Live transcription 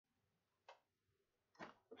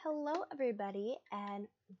Hello, everybody, and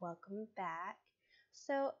welcome back.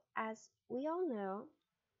 So, as we all know,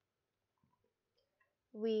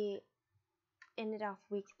 we ended off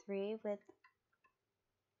week 3 with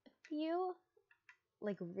a few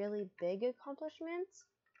really big accomplishments,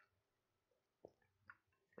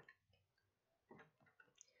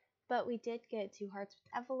 but we did get 2 hearts with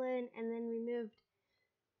Evelyn, and then we moved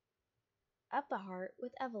up a heart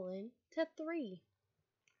with Evelyn to 3.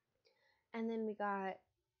 And then we got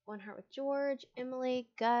 1 heart with George, Emily,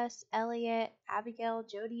 Gus, Elliott, Abigail,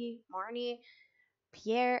 Jody, Marnie,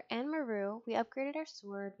 Pierre, and Maru. We upgraded our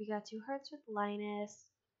sword. We got 2 hearts with Linus.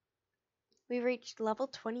 We reached level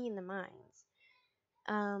 20 in the mines.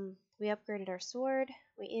 We upgraded our sword.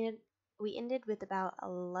 We ended with about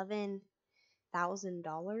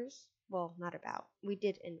 $11,000. Well, not about. We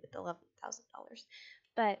did end with $11,000,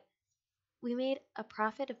 but we made a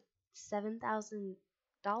profit of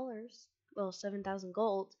 $7,000. Well, 7,000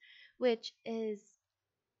 gold, which is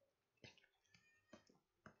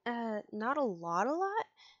not a lot,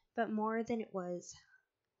 but more than it was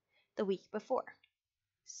the week before.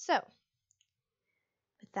 So,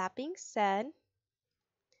 with that being said,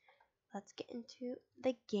 let's get into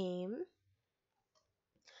the game.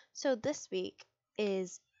 So this week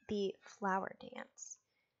is the flower dance.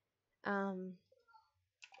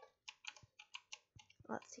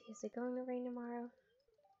 Let's see, is it going to rain tomorrow?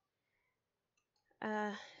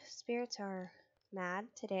 Spirits are mad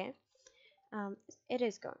today. It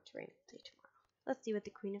is going to rain tomorrow. Let's see what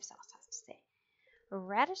the Queen of Sauce has to say.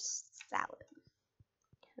 Radish salad.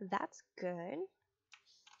 That's good.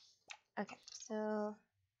 Okay, so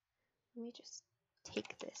let me just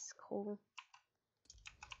take this coal.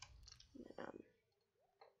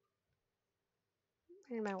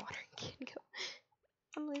 Where did my watering can go?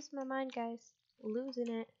 I'm losing my mind, guys. Losing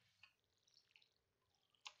it.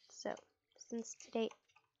 So, since today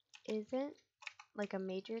isn't like a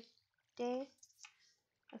major day,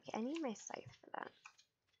 okay, I need my scythe for that.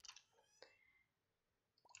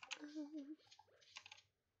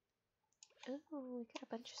 Oh, we got a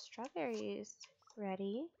bunch of strawberries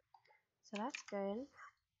ready, so that's good.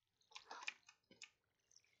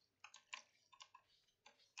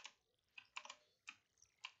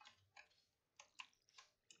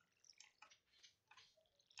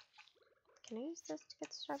 Can I use this to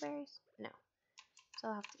get strawberries? No, so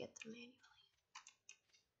I'll have to get them manually.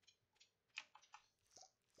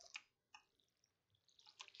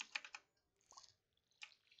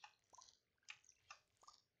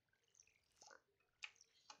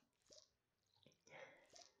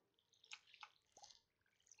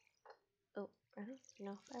 Oh, I don't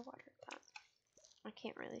know if I watered that. I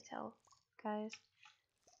can't really tell, guys.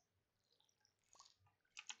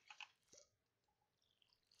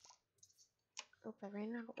 Oh, I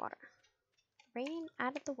ran out of water. Ran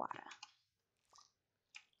out of the water.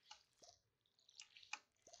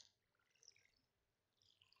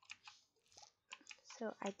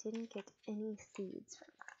 So I didn't get any seeds from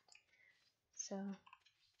that. So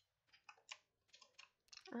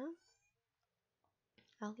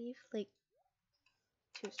I'll leave like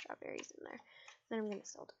 2 strawberries in there. Then I'm gonna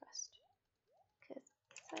sell the rest. Because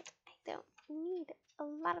I don't need a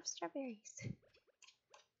lot of strawberries.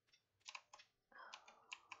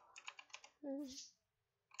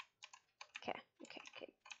 Okay.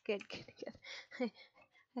 Good.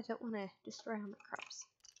 I don't want to destroy all my crops.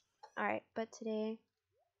 Alright, but today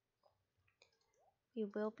we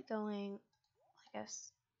will be going, I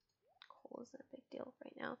guess coal isn't a big deal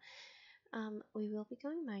right now. We will be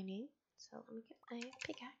going mining. So let me get my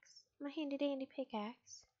pickaxe. My handy dandy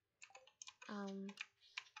pickaxe. Let me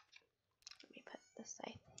put the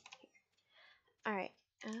scythe here. Alright,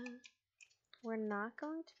 we're not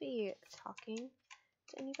going to be talking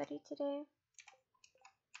to anybody today.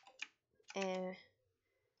 And I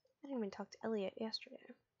didn't even talk to Elliott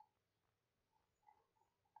yesterday.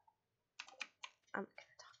 I'm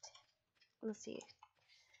gonna talk to him. Let's see if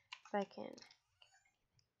I can.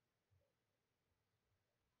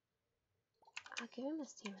 I'll give him a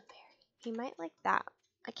salmon berry. He might like that.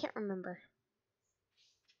 I can't remember.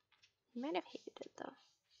 He might have hated it though.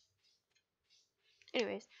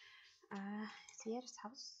 Anyways, is he at his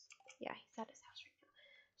house? Yeah, he's at his house right now.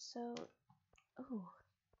 So, oh,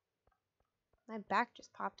 my back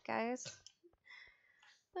just popped, guys.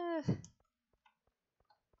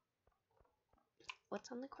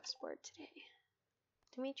 What's on the quest board today?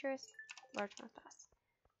 Demetrius, largemouth bass.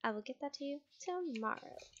 I will get that to you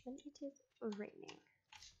tomorrow when it is raining.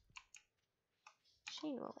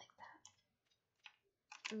 Shane will like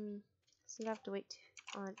that. So you have to wait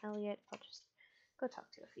on Elliott. I'll just go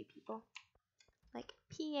talk to a few people. Like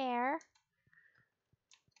Pierre.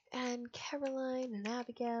 And Caroline and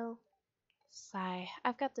Abigail. Sigh.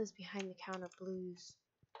 I've got those behind the counter blues.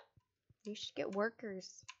 You should get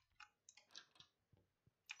workers.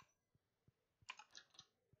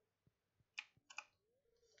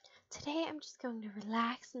 Today I'm just going to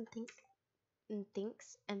relax and think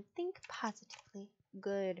positively.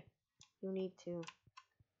 Good. You need to.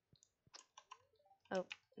 Oh,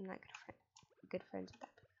 I'm not good friends with that.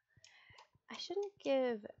 I shouldn't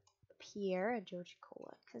give Pierre a Georgia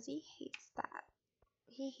Cola because he hates that.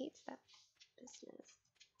 He hates that business.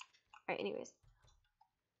 Alright, anyways.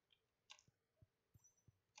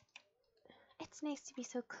 It's nice to be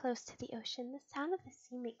so close to the ocean. The sound of the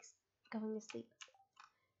sea makes going to sleep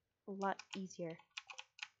a lot easier.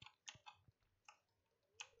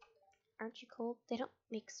 Aren't you cold? They don't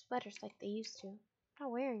make sweaters like they used to. I'm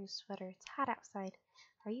not wearing a sweater. It's hot outside.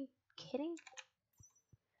 Are you kidding?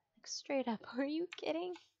 Like straight up, are you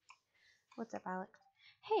kidding? What's up, Alex?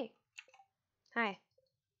 Hey. Hi.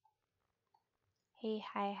 Hey,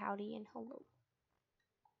 hi, howdy, and hello.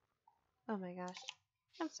 Oh my gosh.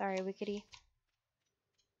 I'm sorry, Wickety.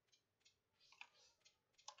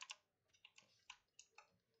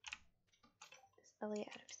 Is Elliot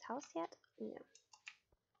out of his house yet? No. Of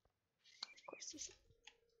course he's not.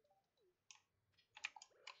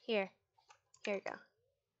 Here. Here you go.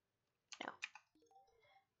 No.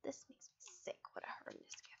 This makes me sick. What a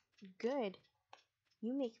horrendous gift. Good.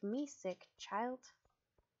 You make me sick, child.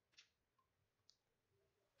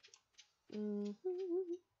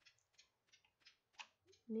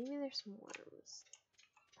 Maybe there's some worms.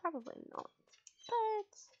 Probably not.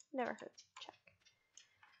 But never hurts to check.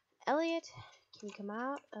 Elliot, can you come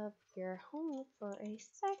out of your home for a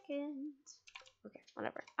second? Okay,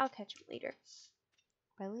 whatever. I'll catch him later.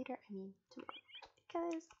 By later, I mean tomorrow.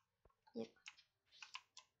 Because, you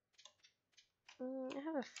know. I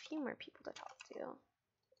have a few more people to talk to.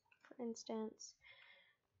 For instance,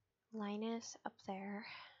 Linus up there.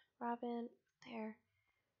 Robin up there.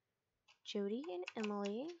 Jody and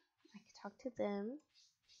Emily. I could talk to them.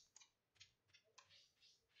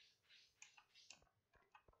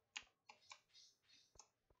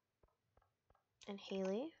 And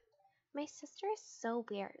Haley. My sister is so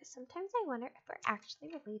weird. Sometimes I wonder if we're actually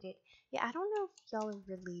related. Yeah, I don't know if y'all are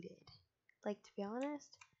related. Like, to be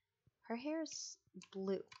honest, her hair is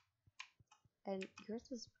blue. And yours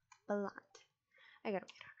is blonde. I gotta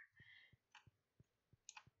wait on her.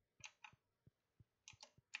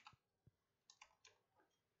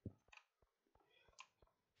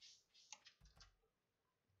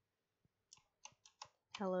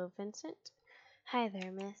 Hello, Vincent. Hi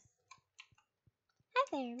there, miss. Hi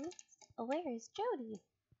there, miss. Where is Jody?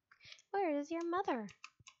 Where is your mother?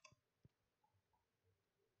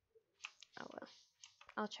 Oh well.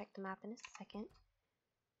 I'll check the map in a second.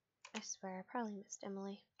 I swear, I probably missed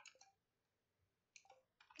Emily.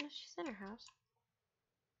 No, she's in her house.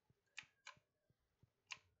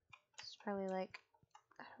 She's probably like,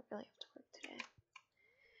 I don't really have to work today.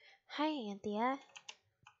 Hi, Anthea.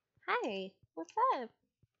 Hi, what's up?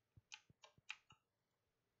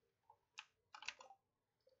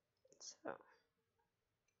 So,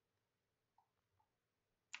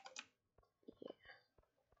 yeah.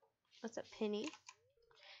 What's up, Penny?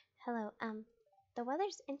 Hello, the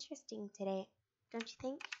weather's interesting today, don't you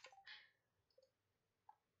think?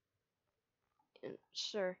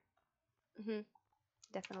 Sure.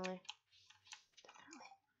 Definitely.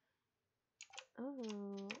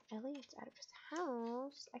 Oh, Elliot's out of his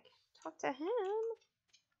house. I can talk to him.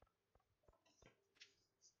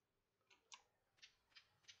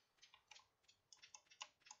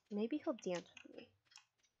 Maybe he'll dance with me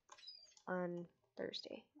on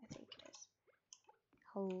Thursday, I think it is.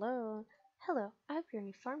 Hello. Hello. I hope your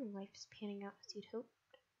new farming life is panning out as you'd hoped.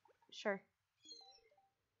 Sure.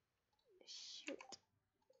 Shoot.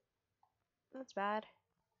 That's bad.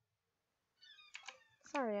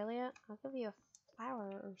 Sorry, Elliot. I'll give you a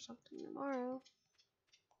flower or something tomorrow.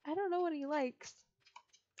 I don't know what he likes.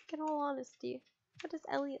 In all honesty. What does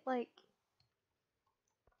Elliot like?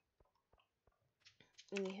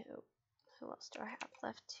 Anywho, who else do I have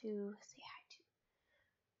left to say hi to?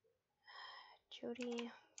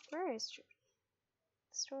 Jody. Where is Jody?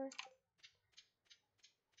 The store?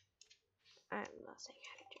 I'm not saying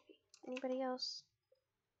hi to Jody. Anybody else?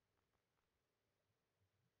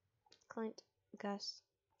 Clint, Gus,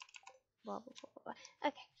 blah blah blah blah.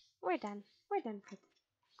 Okay, we're done. We're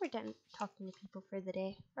done talking to people for the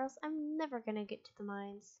day, or else I'm never gonna get to the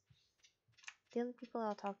mines. The only people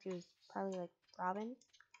I'll talk to is probably like Robin.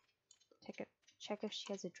 Check if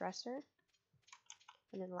she has a dresser,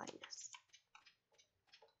 and then Linus.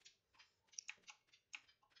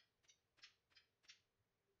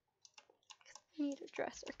 need a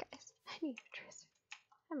dresser, guys. I need a dresser.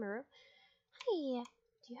 Hi, Maru. Hi.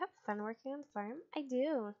 Do you have fun working on the farm? I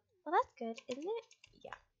do. Well, that's good, isn't it?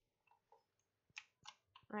 Yeah.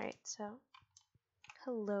 Alright, so.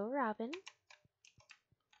 Hello, Robin.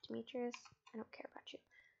 Demetrius, I don't care about you.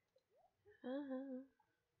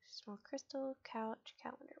 Small crystal, couch,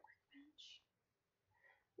 calendar, workbench.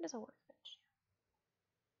 What is a workbench?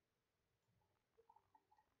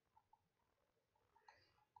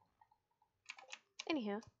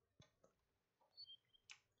 Anywho.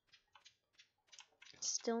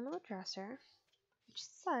 Still no dresser. Which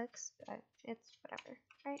sucks, but it's whatever,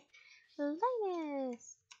 right?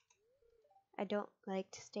 Linus! I don't like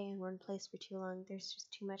to stay in one place for too long. There's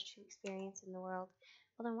just too much to experience in the world.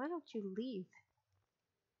 Well, then why don't you leave?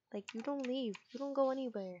 Like, you don't leave. You don't go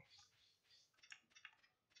anywhere.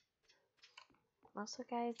 Also,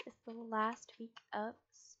 guys, it's the last week of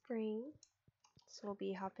spring. So we'll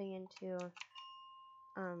be hopping into,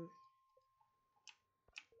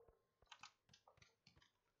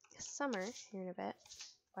 summer here in a bit.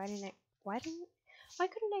 Why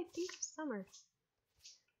couldn't I think of summer?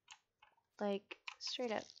 Like,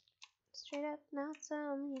 straight up, now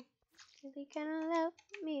tell me, really gonna love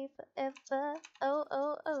me forever? Oh,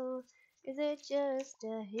 oh, oh, is it just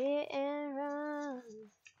a hit and run?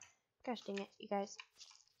 Gosh dang it, you guys.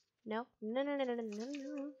 No, no, no, no, no, no,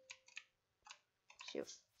 no.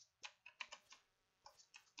 Shoot.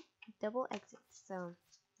 Double exits, so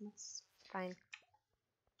that's fine.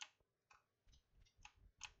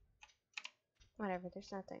 Whatever,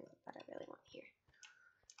 there's nothing that I really want here.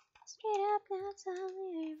 Straight up now, tell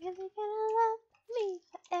me, are you really gonna love me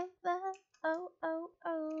forever? Oh, oh,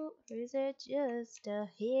 oh, or is it just a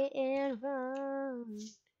hit and run?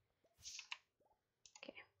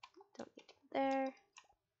 Okay, don't need to go there.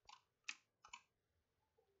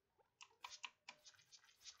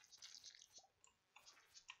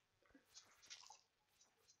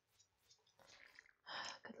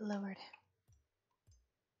 Good lord.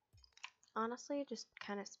 Honestly, just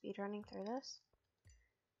kind of speedrunning through this,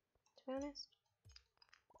 to be honest.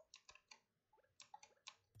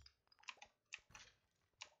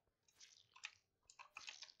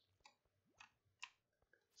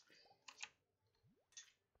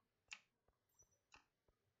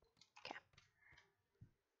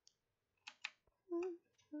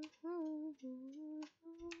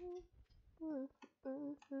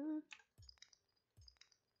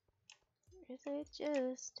 Is it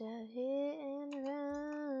just a hit and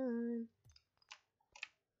run?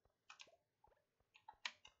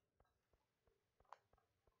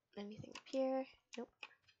 Anything up here? Nope.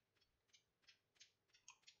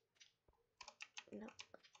 Nope.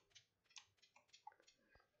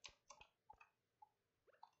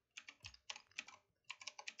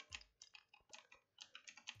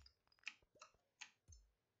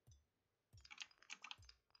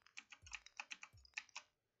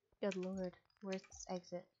 Good lord, where's this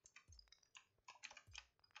exit?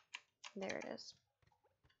 There it is.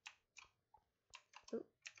 Oop,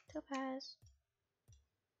 topaz.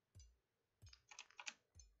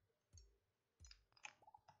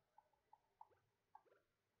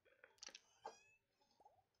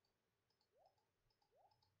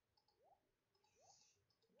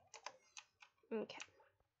 Okay.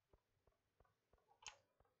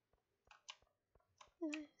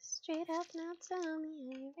 Straight up now, tell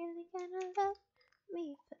me, are you really gonna love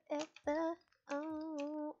me forever?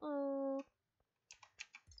 Oh, oh.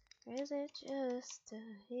 Or is it just a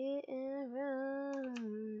hit and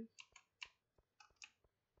run?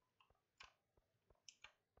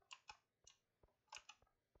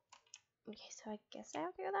 Okay, so I guess I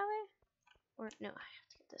have to go that way? Or, no, I have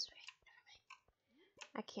to go this way. Never mind.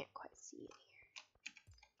 I can't quite see it here.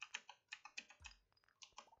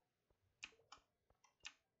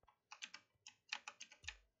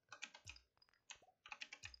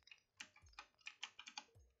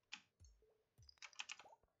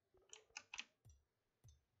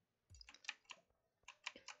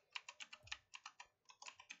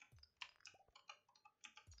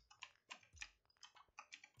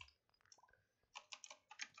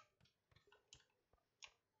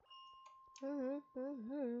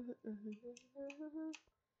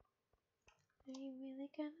 Are you really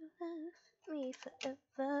gonna love me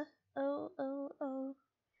forever? Oh, oh, oh.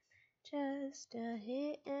 Just a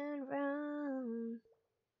hit and run.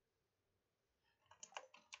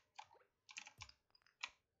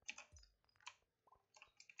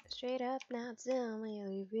 Straight up now, tell me, are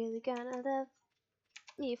you really gonna love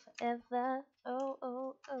me forever? Oh,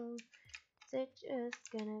 oh, oh. Is it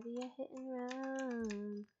just gonna be a hit and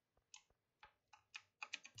run?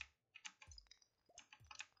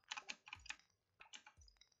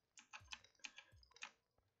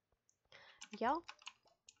 y'all.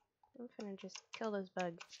 I'm finna just kill this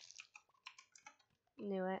bug.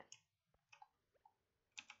 Knew it.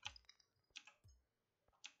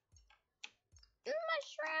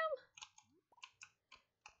 Mushroom!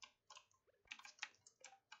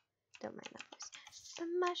 Don't mind that voice. The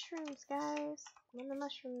mushrooms, guys. I'm on the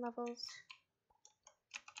mushroom levels.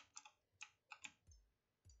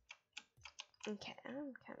 Okay,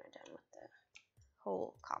 I'm kind of done with the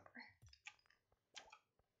whole copper.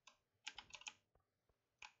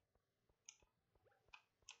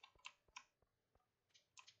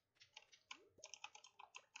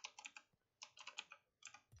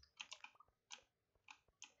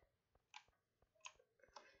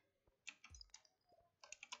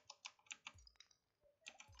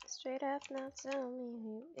 Straight up, now tell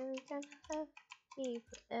me you can have me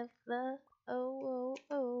forever. Oh, oh,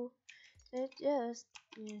 oh. It just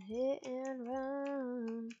hit and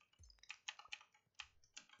run.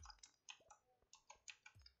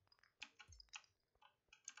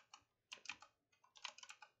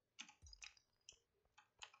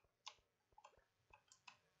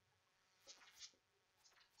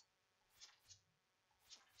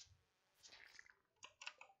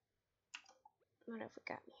 What have we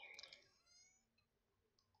got here?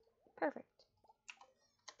 Perfect.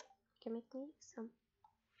 Can make me some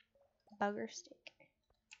bugger steak.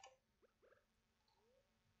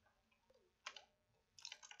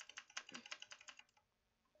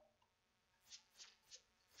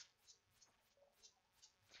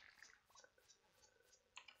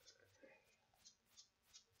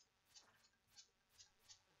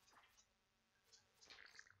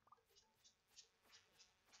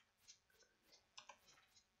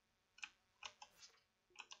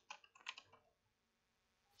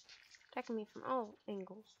 Attacking me from all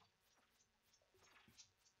angles.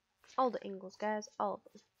 All the angles, guys. All of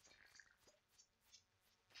them.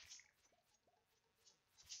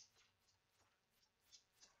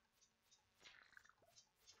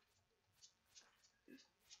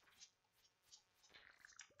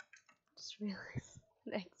 Just realized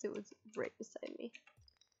the exit was right beside me.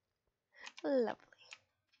 Lovely.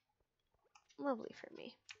 Lovely for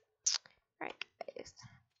me. Right, guys.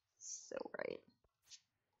 So right.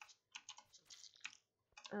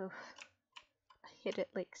 Oh. I hit it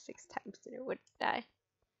like 6 times and it wouldn't die.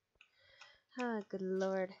 Ah, good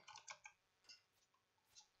lord.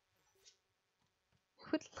 It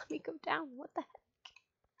wouldn't let me go down. What the heck?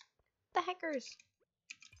 The heckers!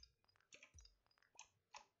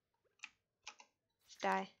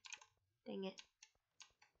 Die. Dang it.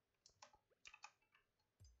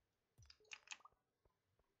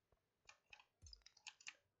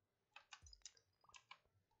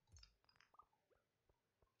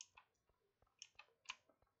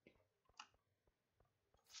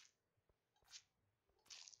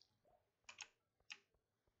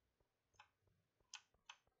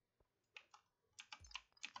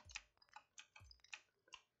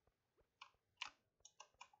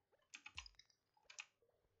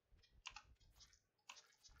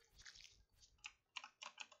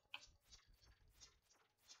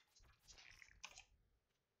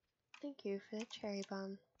 Thank you for the cherry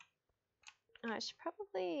bomb. I should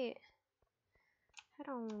probably head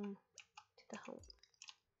on to the home.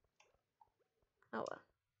 Oh well.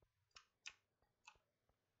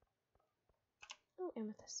 Oh,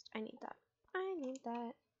 amethyst. I need that. I need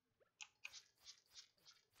that.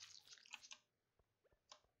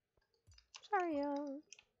 Sorry, y'all.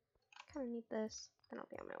 Kinda need this. Then I'll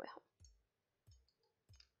be on my way home.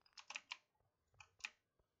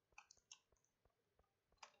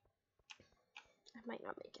 I might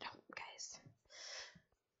not make it home, guys.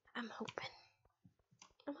 I'm hoping.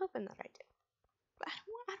 I'm hoping that I do. But I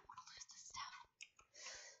don't want to lose this stuff.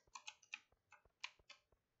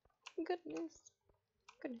 Goodness.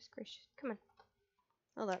 Goodness gracious. Come on.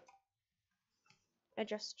 Hold up.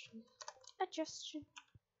 Adjustion. Adjustion.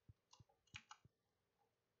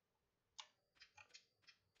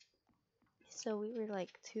 So we were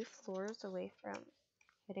like 2 floors away from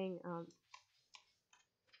hitting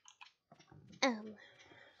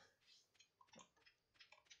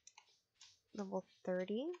level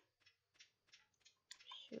 30.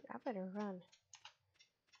 Shoot, I better run.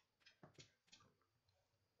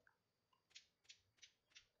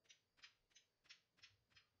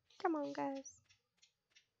 Come on, guys.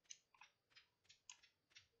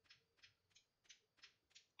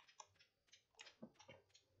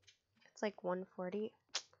 It's like 140.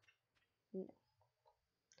 No.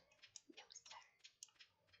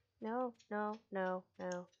 No, sir. No, no, no,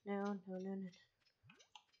 no, no, no, no, no.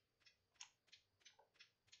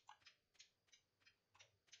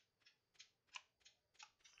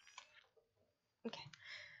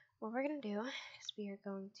 what we're gonna do is we are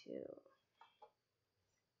going to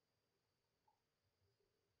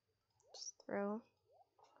just throw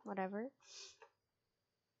whatever.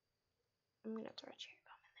 I'm gonna throw a cherry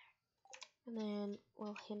bomb in there. And then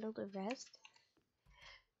we'll handle the rest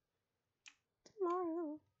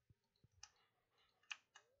tomorrow.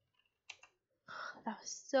 That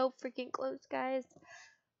was so freaking close, guys.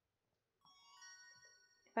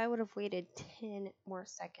 If I would have waited 10 more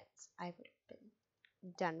seconds, I would have been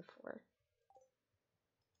done for.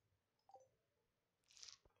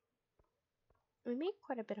 We made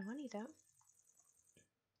quite a bit of money, though.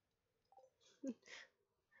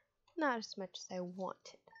 Not as much as I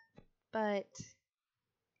wanted, but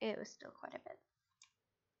it was still quite a bit.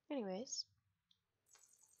 Anyways,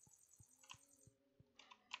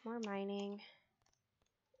 more mining.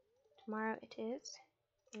 Tomorrow it is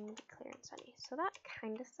going to be clear and sunny, so that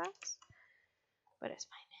kind of sucks, but it's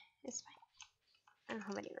fine. It's fine. I don't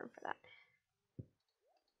have any room for that.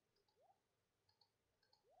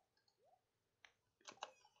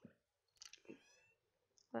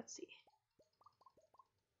 Let's see.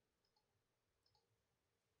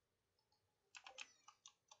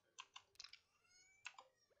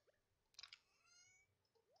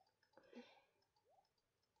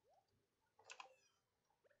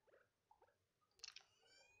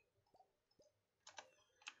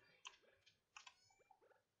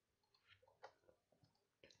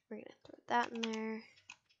 We're going to throw that in there.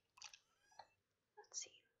 Let's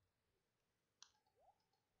see.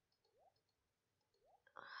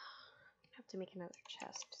 I have to make another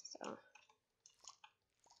chest, so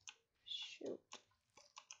shoot.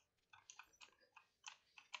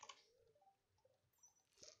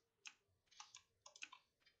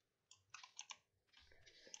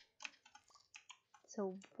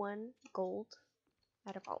 So 1 gold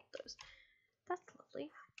out of all of those. That's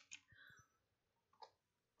lovely.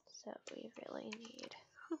 So we really need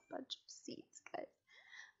a bunch of seeds, guys.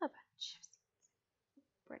 A bunch of seeds.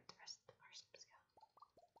 Where'd the rest of the parsnips go?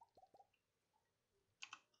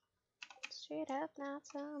 Straight up now,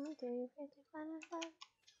 tell me, do you really wanna love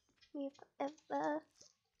me forever?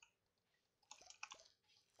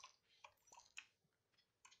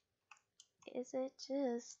 Is it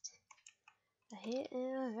just a hit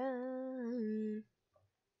and run?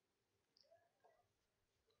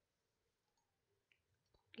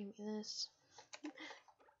 Give me this.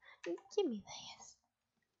 Give me this.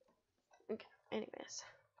 Okay, anyways.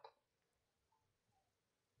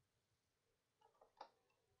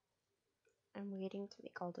 I'm waiting to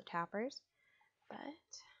make all the tappers, but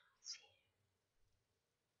let's see.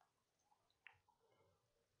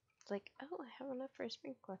 It's like, oh, I have enough for a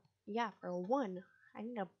sprinkler. Yeah, for 1. I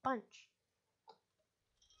need a bunch.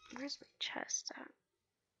 Where's my chest at?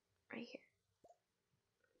 Right here.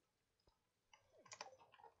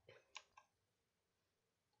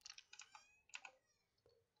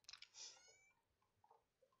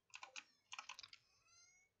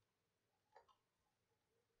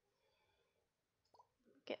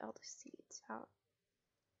 Get all the seeds out.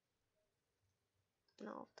 And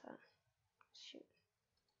all the shoot.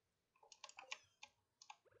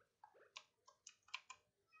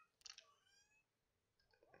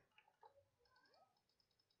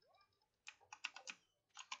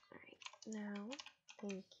 Alright, now,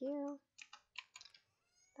 thank you.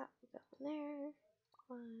 That will go in there.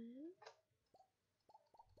 1.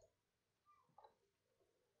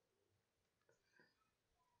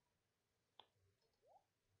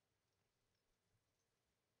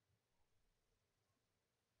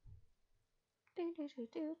 Do, do, do,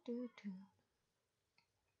 do, do, do.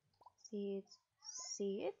 Seeds,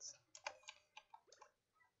 seeds.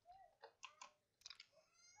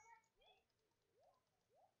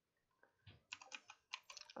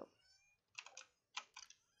 Oh.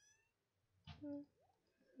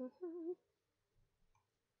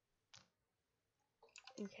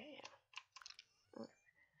 Okay, yeah.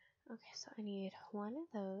 Okay, so I need 1 of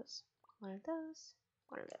those, 1 of those,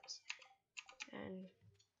 1 of those. And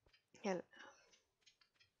I don't know.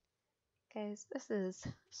 Guys, this is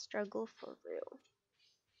struggle for real.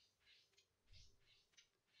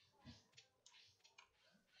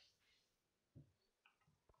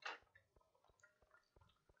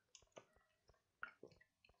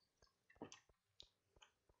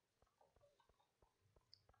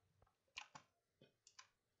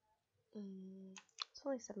 It's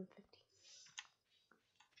only 7:50.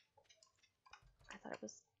 I thought it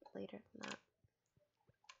was later than that.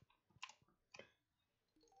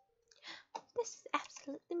 This is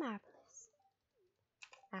absolutely marvelous.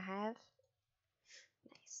 I have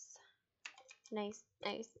nice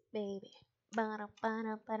baby.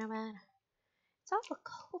 It's It's awful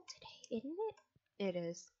cold today, isn't it? It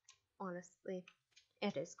is. Honestly,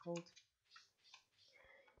 it is cold.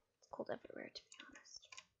 It's cold everywhere, to be honest.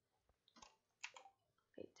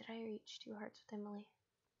 Wait, did I reach 2 hearts with Emily?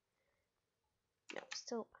 No,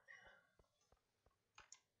 still.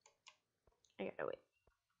 I gotta wait.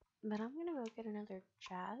 But I'm gonna go get another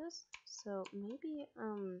jazz. So maybe,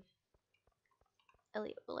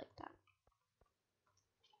 Elliot will like that.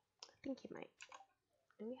 I think he might.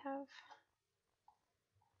 Do we have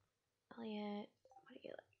Elliot? What do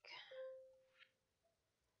you like?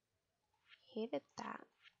 Hated that.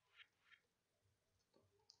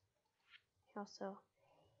 He also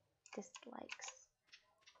dislikes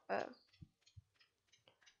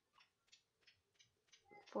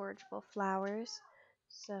forageable flowers.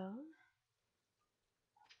 So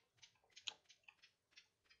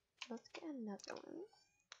let's get another one.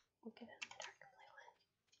 We'll get a dark blue one.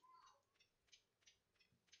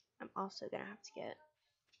 I'm also gonna have to get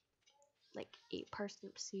like 8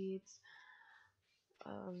 parsnip seeds.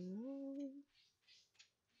 I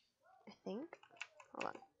think. Hold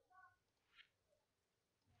on.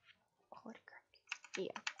 Holy crap.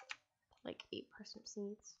 Yeah, like 8 parsnip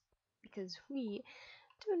seeds because we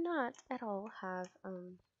do not at all have I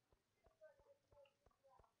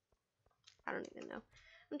don't even know.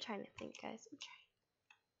 I'm trying to think, guys. I'm trying.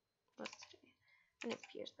 What's today? And it's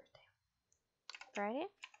Pierre's birthday. Friday?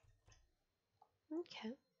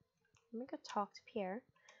 Okay. Let me go talk to Pierre.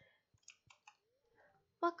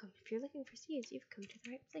 Welcome. If you're looking for seeds, you've come to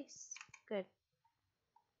the right place. Good.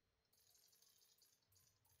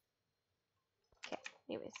 Okay,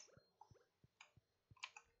 anyways.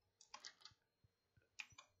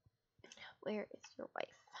 Where is your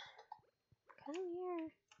wife? Come here.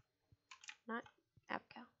 Not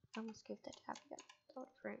Abigail. I almost gave that to Abigail. Oh,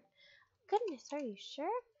 right. Goodness, are you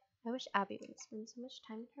sure? I wish Abby wouldn't spend so much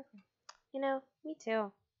time in her room. You know, me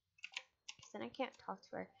too. Because then I can't talk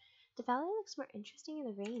to her. The valley looks more interesting in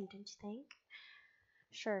the rain, don't you think?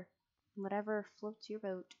 Sure. Whatever floats your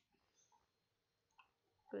boat.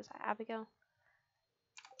 Who is that? Abigail?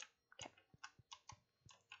 Okay.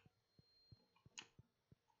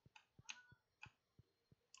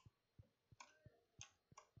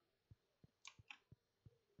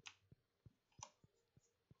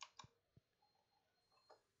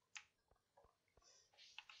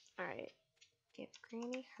 Alright. Give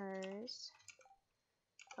Granny hers.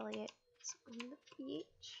 Elliot's on the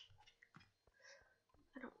beach.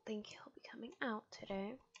 I don't think he'll be coming out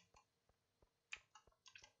today.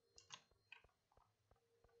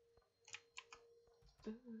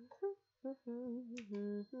 I'm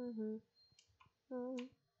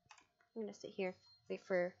gonna sit here, wait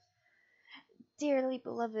for dearly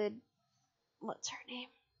beloved, what's her name?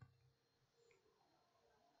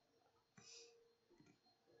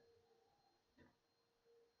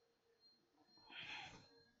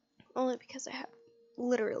 Only because I have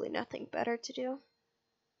literally nothing better to do.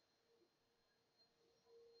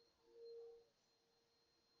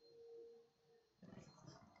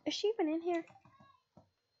 Is she even in here?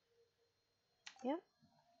 Yep.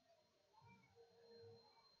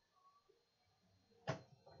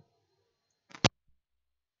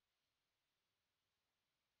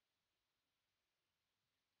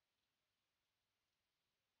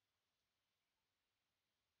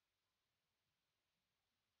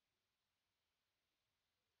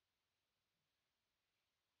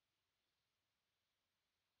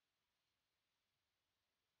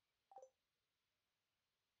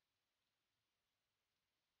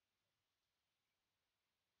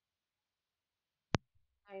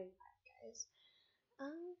 I'm back, guys.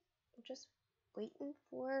 I'm just waiting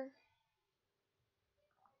for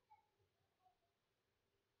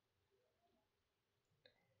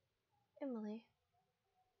Emily.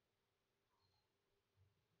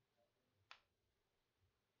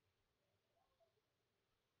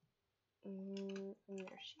 And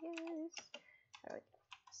there she is. How do I get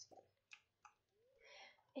this again?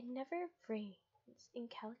 It never rains in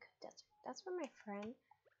Calico Desert. That's where my friend,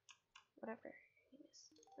 whatever her name is,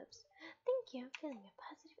 lives. Thank you. I'm feeling a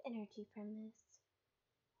positive energy from this.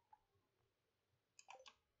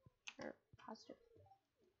 Or positive.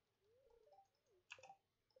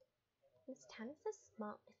 This town is so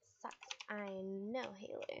small, it sucks. I know,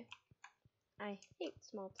 Haley. I hate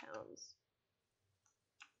small towns.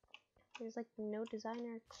 There's like no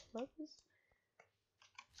designer clothes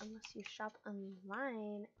unless you shop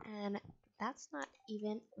online, and that's not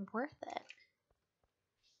even worth it.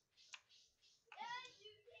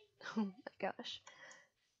 Oh my gosh.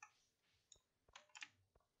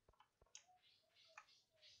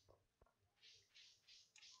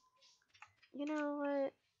 You know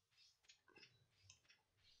what?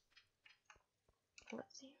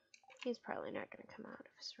 Let's see. He's probably not going to come out of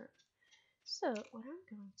his room. So, what I'm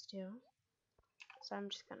going to do is I'm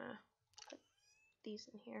just going to put these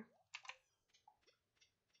in here.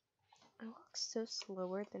 I walk so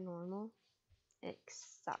slower than normal. It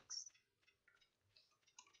sucks.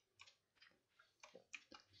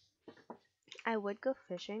 I would go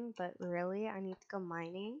fishing, but really I need to go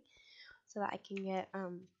mining so that I can get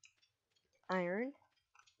iron,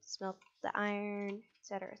 smelt the iron,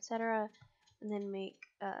 etc., and then make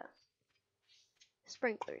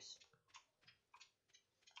sprinklers.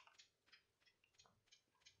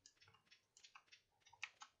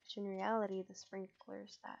 Which in reality, the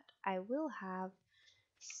sprinklers that I will have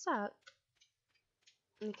suck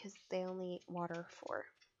because they only need water for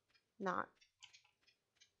not.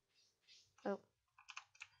 Oh.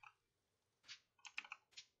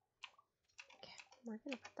 Okay, we're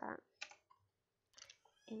gonna put that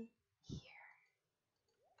in here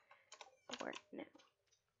for now.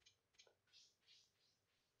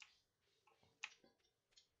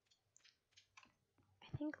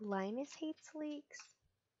 I think Linus hates leaks.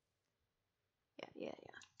 Yeah.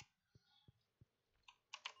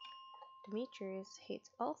 Demetrius hates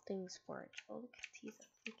all things forageable because he's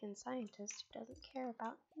a freaking scientist who doesn't care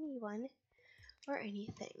about anyone or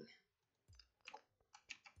anything.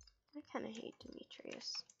 I kind of hate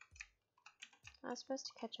Demetrius. I was supposed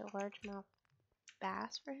to catch a largemouth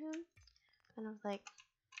bass for him, and I was like,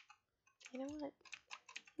 you know what?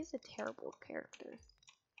 He's a terrible character.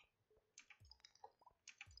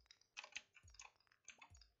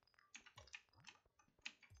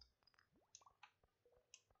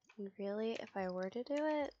 And really, if I were to do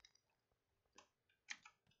it,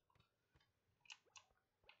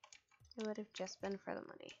 it would have just been for the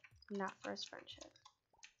money, not for his friendship.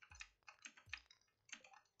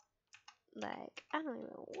 Like, I don't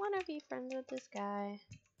even want to be friends with this guy.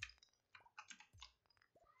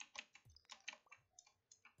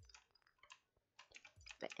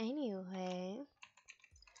 But anyway,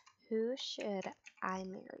 who should I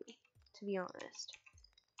marry, to be honest?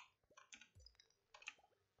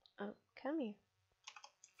 Oh, come here.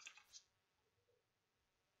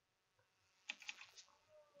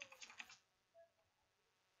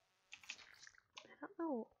 I don't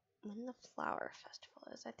know when the flower festival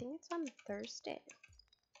is. I think it's on Thursday.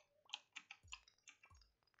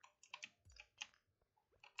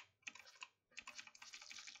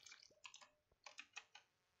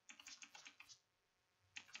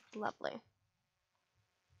 Lovely.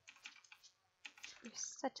 You're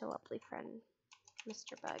such a lovely friend,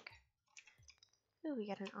 Mr. Bug. Ooh, we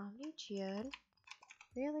got an Omni Geode.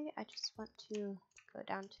 Really? I just want to go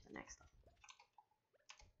down to the next level.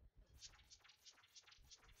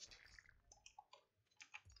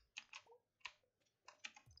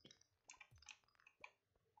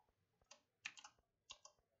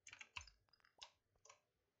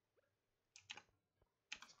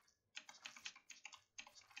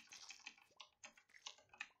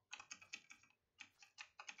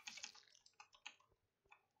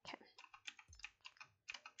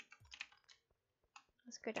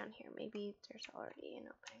 Let's go down here. Maybe there's already an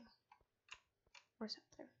opening or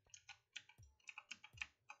something.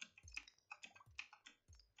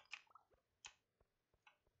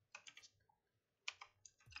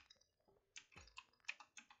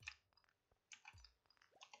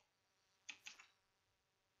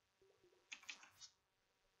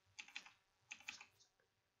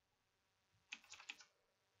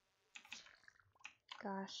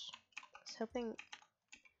 Gosh, I was hoping,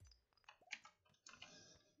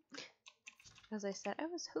 as I said, I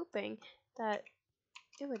was hoping that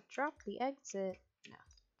it would drop the exit. No.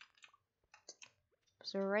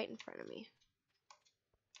 So right in front of me.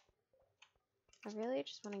 I really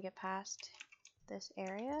just want to get past this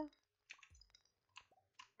area.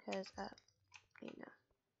 Because, you know,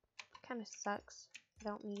 it kind of sucks. I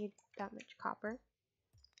don't need that much copper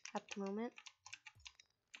at the moment.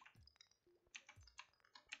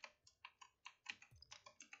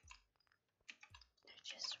 I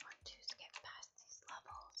just want to skip past these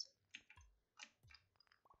levels.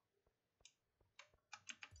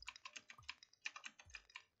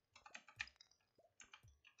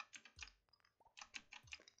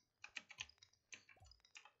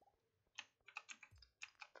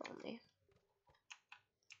 If only.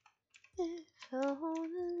 If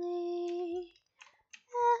only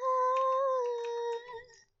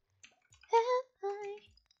am I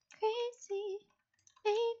crazy,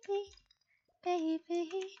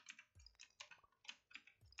 baby.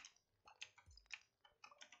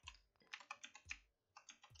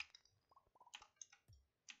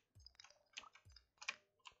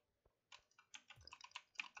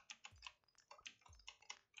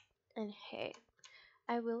 And hey,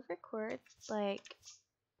 I will record like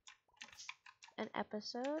an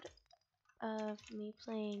episode of me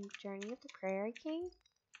playing Journey of the Prairie King.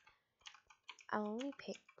 I'll only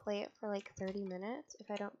play it for like 30 minutes. If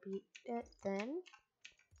I don't beat it, then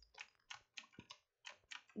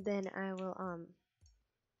I will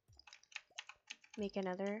make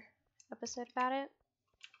another episode about it.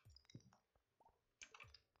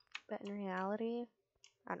 But in reality,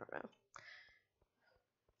 I don't know.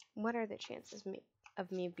 What are the chances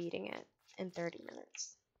of me beating it in 30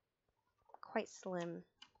 minutes? Quite slim,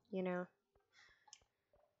 you know?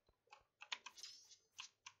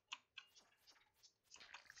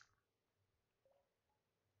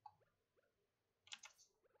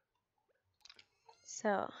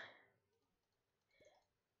 So,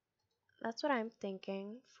 that's what I'm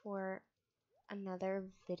thinking for another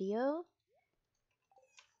video.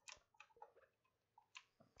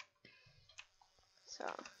 So,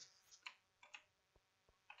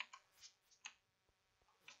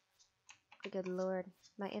 good lord,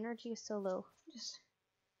 my energy is so low. Just,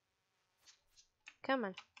 come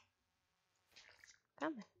on.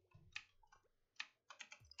 Come on.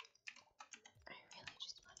 I really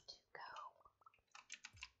just want to go.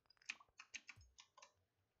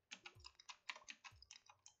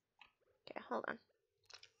 Okay, hold on.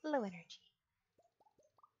 Low energy.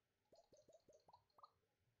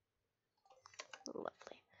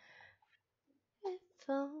 Lovely. If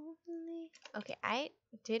only. Okay, I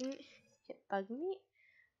didn't hit bug meat,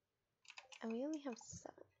 and we only have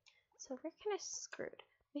 7. So we're kind of screwed.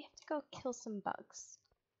 We have to go kill some bugs.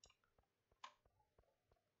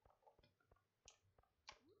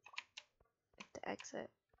 If the exit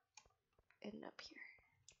isn't up here.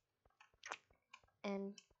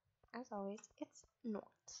 And as always, it's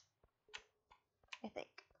not. I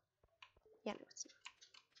think. Yeah, no, it's not.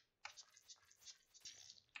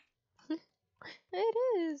 It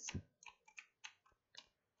is.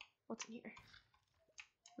 What's in here?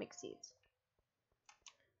 Mixed seeds.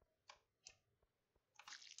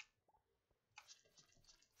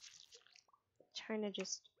 Trying to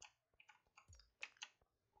just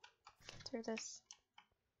through this.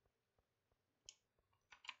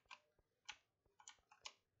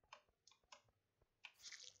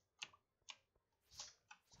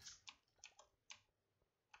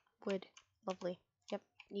 Wood. Lovely. Yep,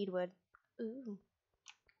 need wood. Ooh.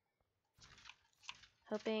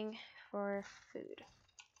 Hoping for food.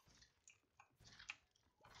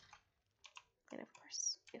 And of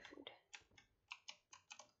course, food.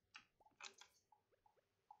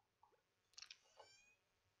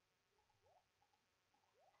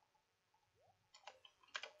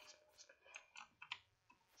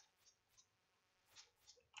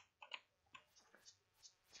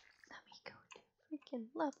 Let me go to freaking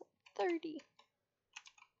level 30.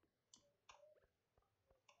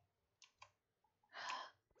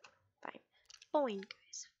 Fine. Fine,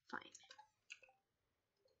 guys. Fine.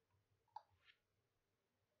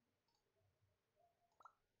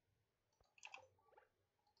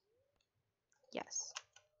 Yes.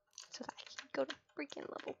 So that I can go to freaking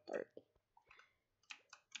level 30.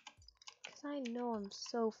 Because I know I'm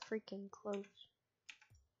so freaking close.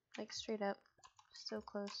 Like, straight up. So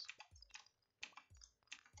close.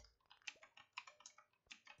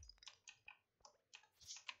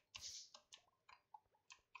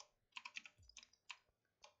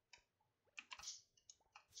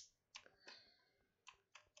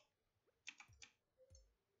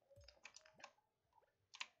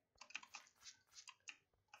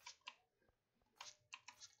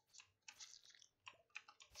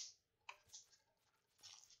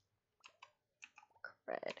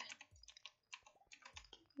 Red.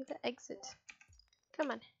 Give me the exit.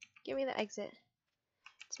 Come on. Give me the exit.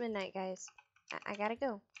 It's midnight, guys. I gotta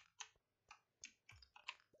go.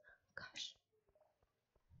 Gosh.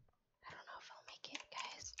 I don't know if I'll make it,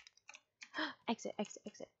 guys. Exit, exit,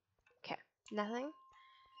 exit. Okay. Nothing.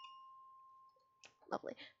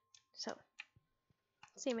 Lovely. So,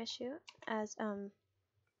 same issue as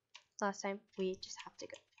last time. We just have to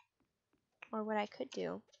go. Or what I could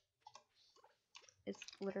do is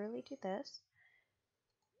literally do this.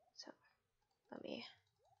 So, let me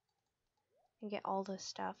get all this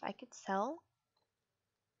stuff I could sell.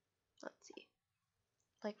 Let's see.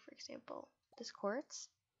 Like, for example, this quartz,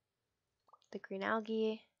 the green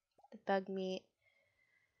algae, the bug meat,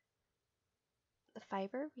 the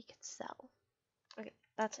fiber we could sell. Okay,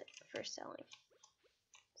 that's it for selling.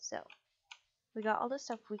 So, we got all the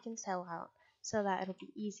stuff we can sell out so that it'll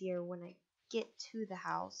be easier when I get to the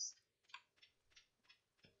house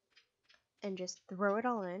and just throw it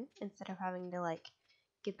all in instead of having to like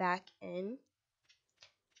get back in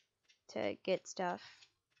to get stuff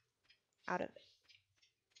out of it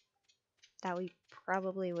that we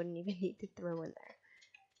probably wouldn't even need to throw in there.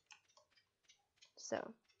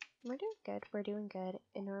 So we're doing good. We're doing good.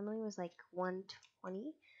 It normally was like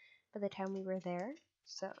 120 by the time we were there.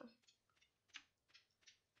 So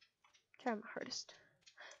try my hardest.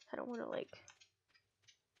 I don't want to like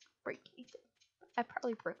break anything. I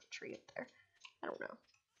probably broke a tree up there. I don't know.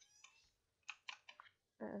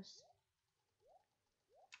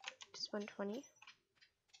 Just 120.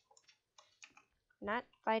 Not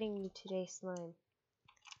fighting you today, slime.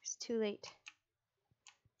 It's too late.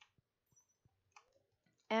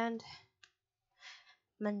 And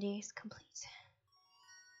Monday is complete.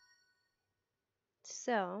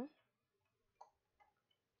 So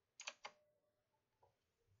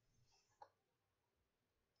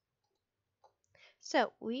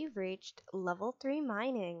we've reached level 3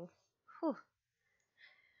 mining. Whew.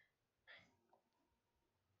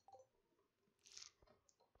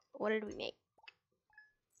 What did we make?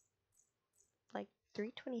 Like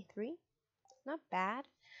 323? Not bad,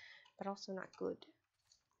 but also not good.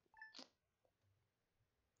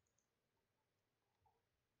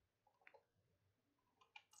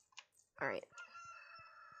 Alright.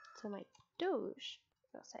 So my Doge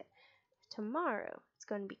outside. Tomorrow it's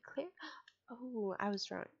going to be clear. Oh, I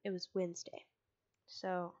was wrong. It was Wednesday.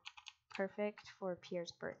 So perfect for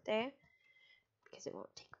Pierre's birthday because it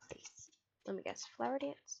won't take place. Let me guess. Flower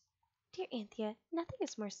dance? Dear Anthea, nothing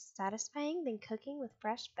is more satisfying than cooking with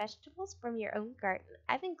fresh vegetables from your own garden.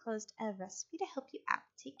 I've enclosed a recipe to help you out.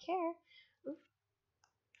 Take care. Ooh.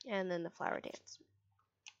 And then the flower dance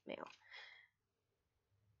mail,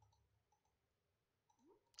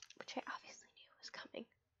 which I obviously knew was coming.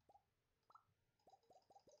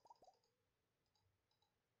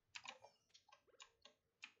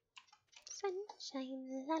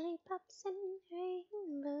 Sunshine, lollipops, and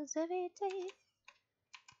rainbows every day.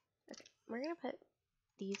 Okay, we're gonna put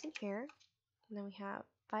these in here, and then we have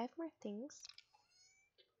 5 more things,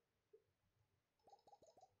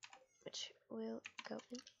 which will go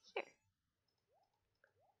in here.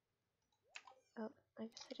 Oh, I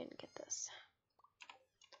guess I didn't get this,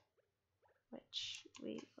 which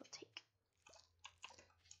we will take.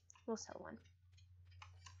 We'll sell one.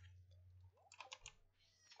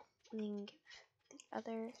 And then give the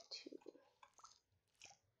other to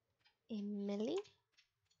Emily.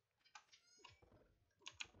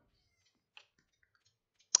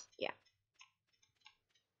 Yeah.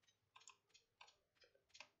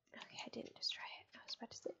 Okay, I didn't destroy it. I was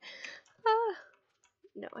about to say,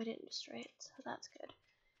 no, I didn't destroy it, so that's good.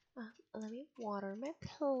 Let me water my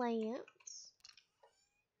plants.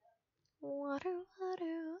 Water,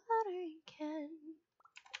 water, water again.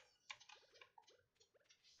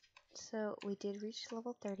 So we did reach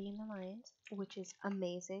level 30 in the mines, which is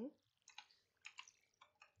amazing.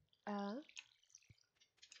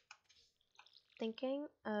 Thinking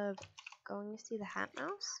of going to see the Hat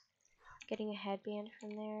Mouse, getting a headband from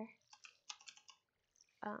there,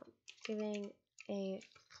 giving a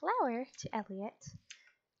flower to Elliott,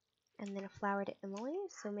 and then a flower to Emily.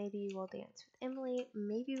 So maybe we'll dance with Emily,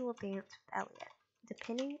 maybe we'll dance with Elliott,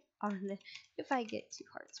 depending on if I get 2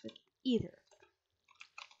 hearts with either of them.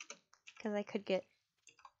 Because I could get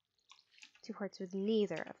 2 hearts with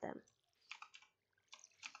neither of them,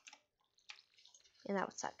 and that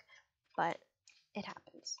would suck, but it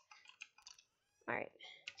happens. Alright,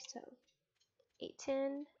 so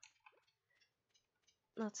 8:10.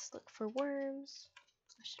 Let's look for worms.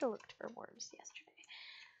 I should have looked for worms yesterday,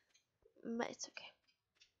 but it's okay.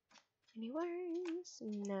 Any worms?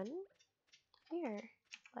 None. We are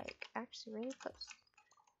like actually really close.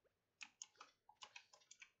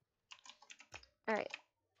 Alright,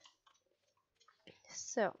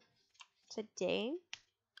 so today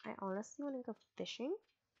I honestly want to go fishing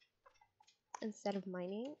instead of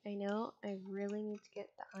mining. I know I really need to get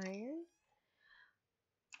the iron,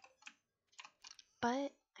 but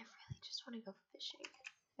I really just want to go fishing,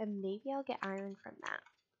 and maybe I'll get iron from that,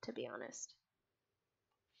 to be honest.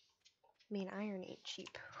 I mean, iron ain't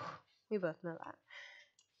cheap. We both know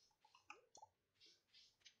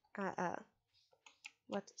that.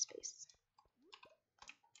 What's its face?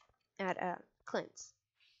 At Clint's.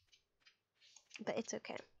 But it's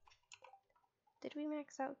okay. Did we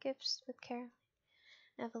max out gifts with Caroline?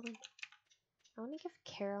 Evelyn? I want to give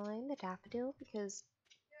Caroline the daffodil because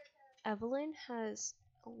Evelyn has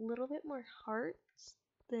a little bit more hearts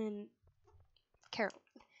than Caroline.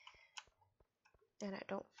 And I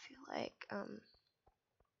don't feel like,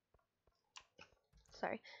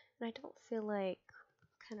 sorry. And I don't feel like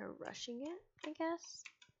kind of rushing it, I guess.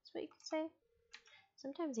 That's what you could say.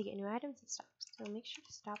 Sometimes you get new items and stuff, so make sure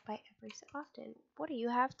to stop by every so often. What do you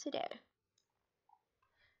have today?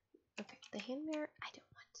 Okay, the hand mirror, I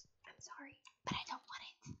don't want. I'm sorry, but I don't want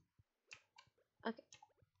it. Okay,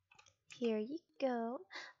 here you go.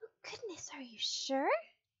 Oh goodness, are you sure?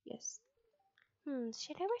 Yes.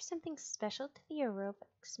 Should I wear something special to the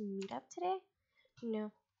aerobics meetup today?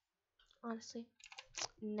 No, honestly,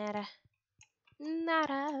 nada.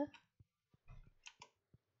 Nada.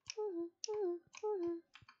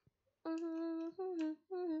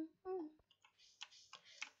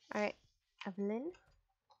 Alright, Evelyn,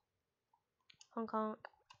 Hong Kong,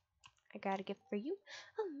 I got a gift for you.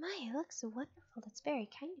 Oh my, it looks so wonderful. That's very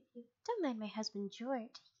kind of you. Don't mind my husband George.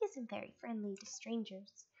 He isn't very friendly to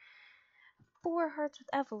strangers. 4 hearts with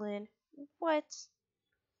Evelyn. What?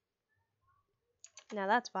 Now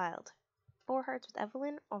that's wild. 4 hearts with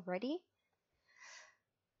Evelyn already?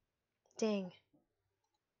 Dang.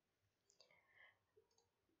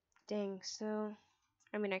 Dang, so...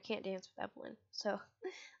 I mean, I can't dance with Evelyn, so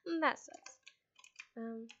that sucks.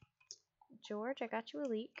 George, I got you a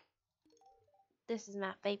leek. This is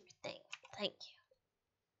my favorite thing. Thank you.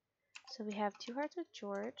 So we have 2 hearts with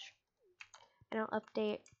George. And I'll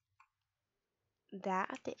update that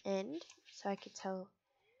at the end so I could tell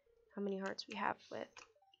how many hearts we have with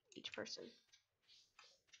each person.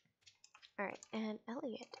 Alright, and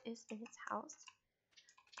Elliott is in his house.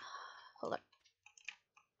 Hold up.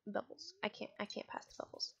 Bubbles. I can't pass the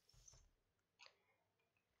bubbles.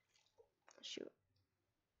 Shoot.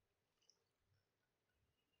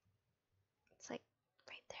 It's like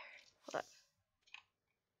right there. Hold up.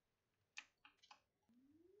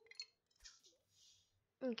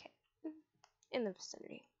 Okay. In the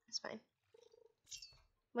vicinity. That's fine.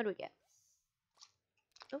 What do we get?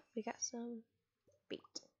 Oh, we got some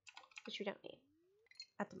bait, which we don't need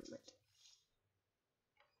at the moment.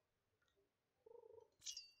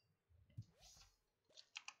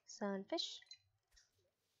 Sunfish.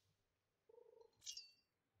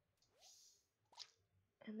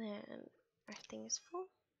 And then our thing is full.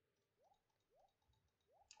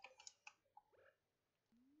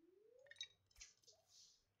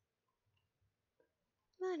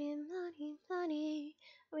 Money, money, money.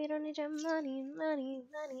 We don't need your money, money,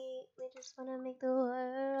 money. We just wanna make the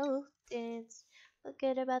world dance.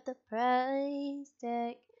 Forget about the price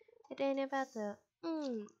tag. It ain't about the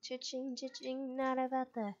cha-ching, cha-ching. Not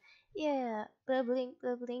about the bubbling,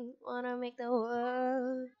 bubbling. Wanna make the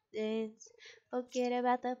world dance. Forget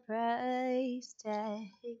about the price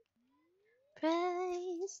tag.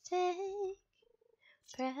 Price tag.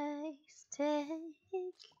 Price tag.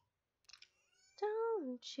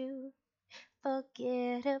 Don't you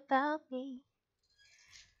forget about me.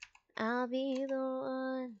 I'll be the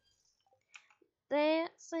one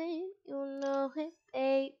dancing, you know it,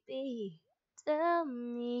 baby. Tell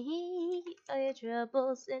me all your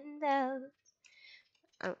troubles and doubts.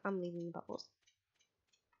 I'm leaving the bubbles.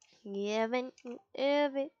 Giving you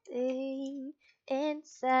everything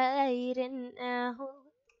inside and out.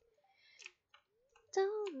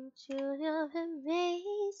 Don't you know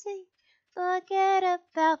amazing? Forget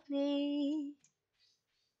about me.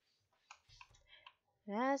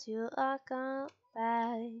 As you walk on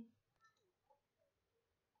by,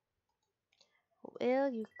 will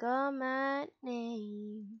you call my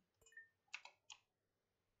name?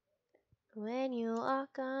 When you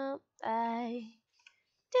walk on by,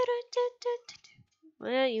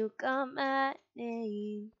 will you call my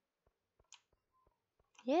name?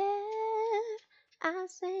 Yeah, I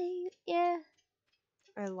say yeah.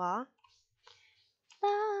 Or la. La,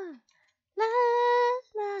 la,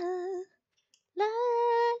 la, la,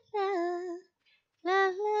 la. La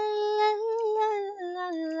la la la la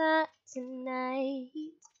la tonight.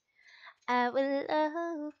 I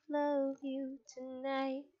will love you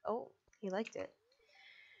tonight. Oh, he liked it.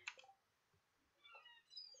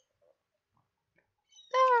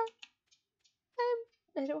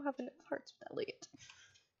 I don't have enough hearts with Elliott.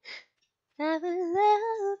 I will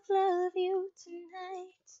love you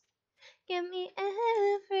tonight. Give me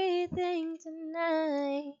everything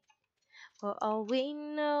tonight. For all we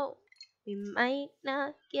know, we might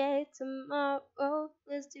not get tomorrow.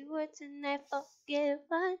 Let's do it tonight. Forget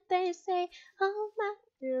what they say. Hold my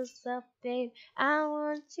bills up, babe. I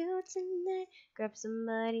want you tonight. Grab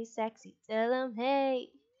somebody sexy. Tell them,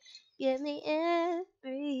 hey, give me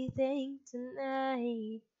everything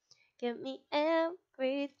tonight. Give me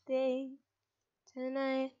everything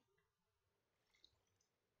tonight.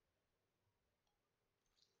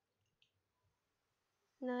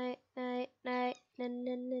 Night, night, night, na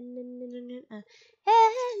na na na na na na.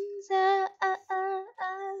 Hands up,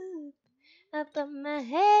 up on my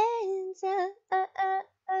hands up.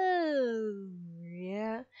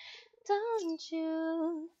 Don't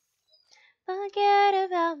you forget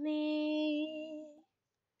about me.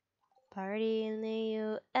 Party in the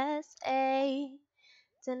USA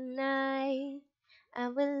tonight. I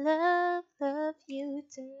will love you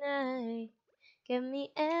tonight. Give me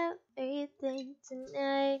everything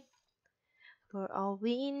tonight. For all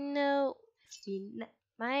we know, we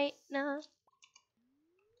might not.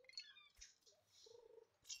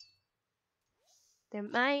 There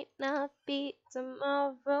might not be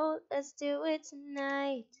tomorrow. Let's do it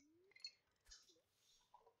tonight.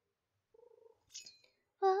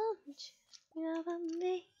 Won't you have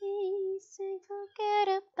amazing?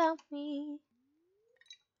 Forget about me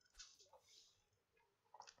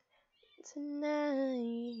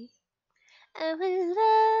tonight. I will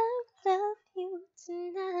love you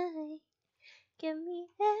tonight. Give me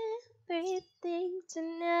everything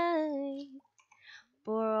tonight.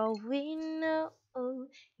 For all we know,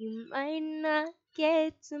 you might not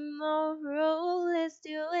get tomorrow. Let's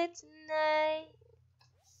do it tonight.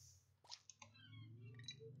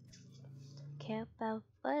 Care about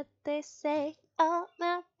what they say. All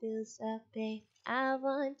my bills are paid. I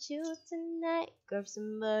want you tonight. Grab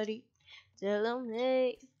somebody, tell them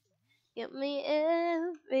hey. Give me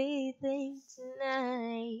everything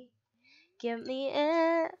tonight. Give me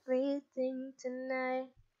everything tonight.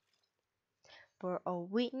 For all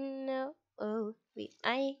we know, we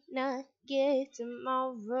might not get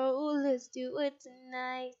tomorrow. Let's do it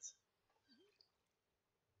tonight.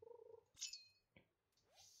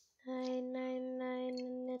 Hands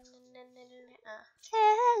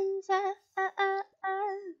up,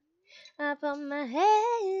 I put my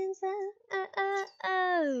hands up,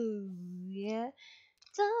 yeah.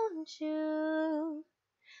 Don't you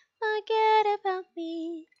forget about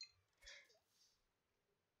me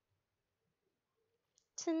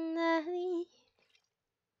tonight.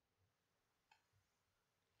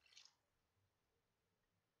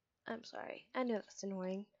 I'm sorry, I know that's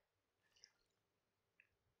annoying.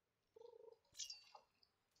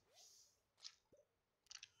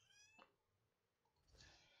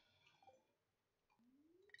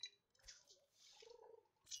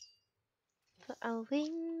 For all we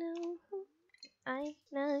know, I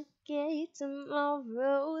not get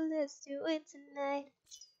tomorrow. Let's do it tonight.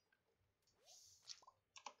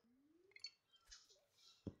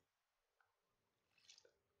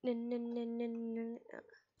 No, no, no, no, no.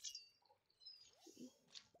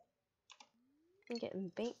 I'm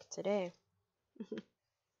getting baked today.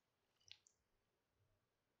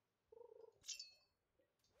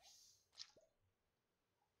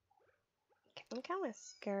 I'm kind of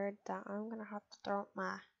scared that I'm gonna have to throw up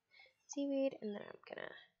my seaweed and then I'm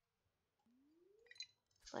gonna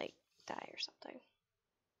like die or something.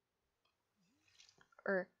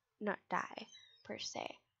 Or not die per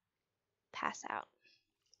se. Pass out.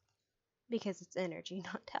 Because it's energy,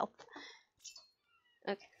 not health.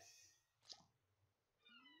 Okay.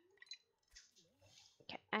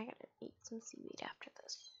 Okay, I gotta eat some seaweed after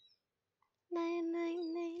this.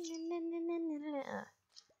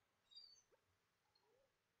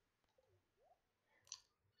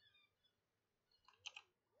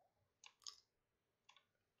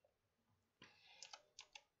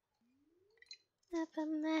 I put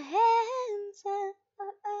my hands up,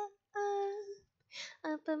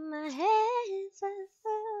 I put my hands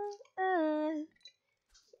up,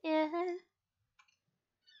 yeah.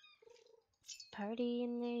 Party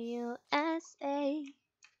in the USA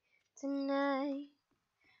tonight.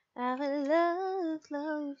 I will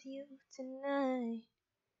love you tonight.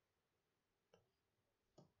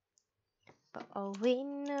 But all we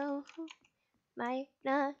know might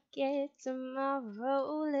not get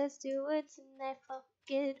tomorrow. Let's do it tonight.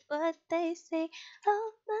 Forget what they say.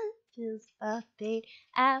 All my bills are paid.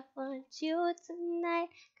 I want you tonight.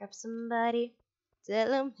 Grab somebody, tell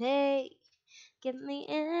them hey. Give me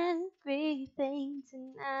everything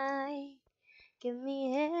tonight. Give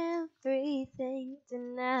me everything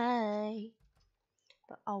tonight.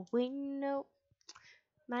 But all we know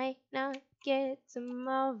might not get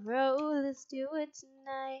tomorrow. Let's do it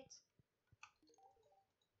tonight.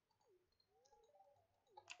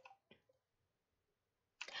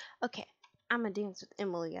 Okay, I'm gonna dance with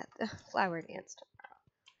Emily at the flower dance tomorrow.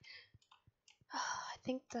 I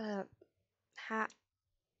think the hat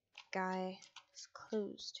guy is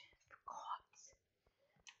closed for cops.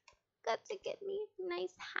 Got to get me a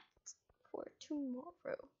nice hat for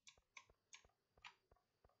tomorrow.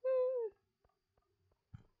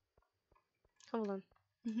 Hold on.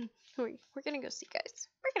 We're gonna go see, guys.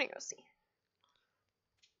 We're gonna go see.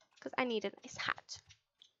 Because I need a nice hat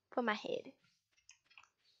for my head.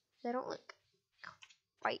 They don't look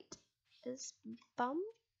quite as bum.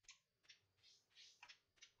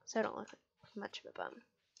 so I don't look like much of a bum.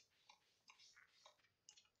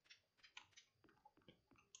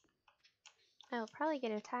 I'll probably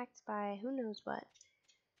get attacked by who knows what.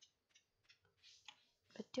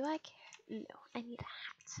 But do I care? No, I need a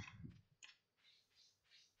hat.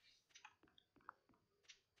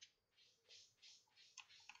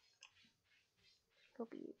 He'll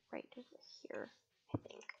be right over here, I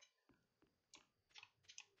think.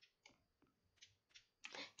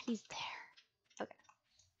 He's there. Okay.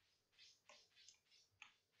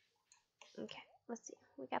 Okay, let's see.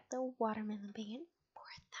 We got the watermelon band.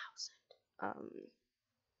 4,000.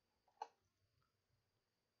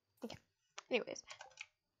 Okay. Anyways.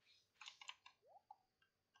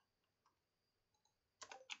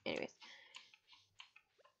 It'll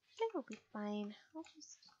be fine. I'll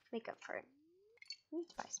just make up for it. I need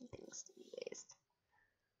to buy some things anyways.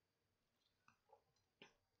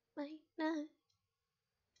 Might not.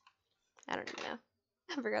 I don't even know.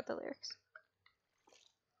 I forgot the lyrics.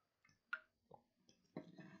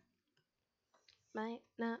 Might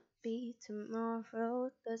not be tomorrow.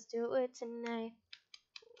 Let's do it tonight.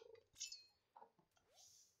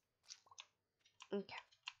 Okay.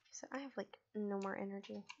 So I have like no more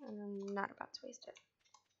energy and I'm not about to waste it.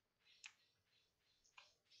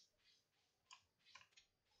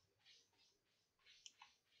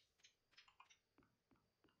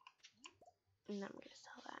 And I'm gonna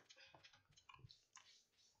sell that.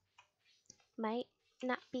 Might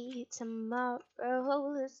not be tomorrow.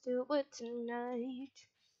 Let's do it tonight.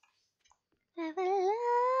 Have a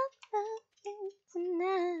love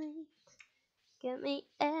tonight. Give me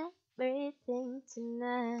everything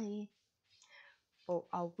tonight. For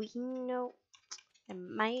all we know, it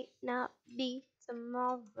might not be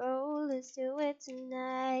tomorrow. Let's do it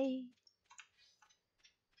tonight.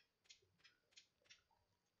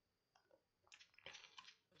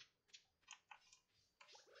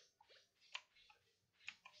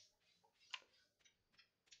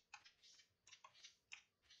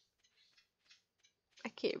 I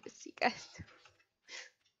can't even see, guys.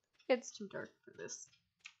 It's too dark for this.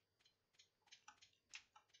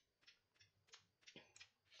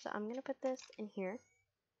 So I'm gonna put this in here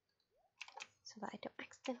so that I don't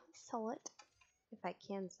accidentally sell it. If I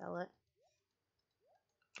can sell it,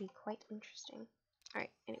 it'd be quite interesting.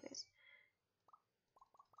 Alright, anyways.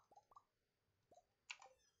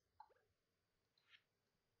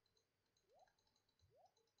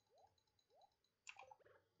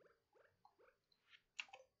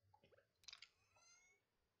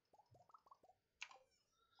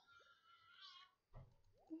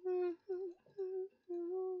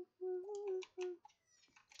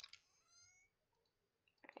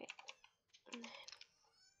 Alright.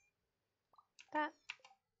 That.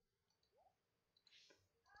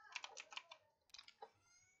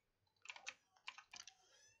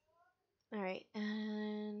 Alright,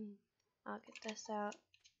 and I'll get this out.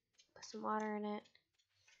 Put some water in it.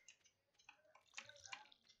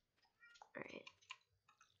 Alright.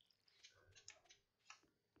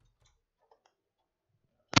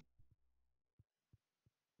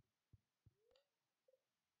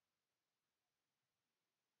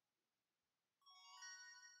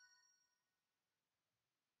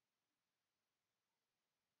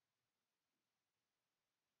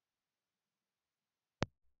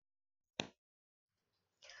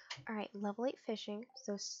 Alright, level 8 fishing.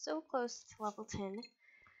 So close to level 10.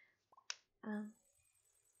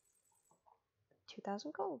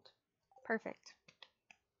 2,000 gold. Perfect.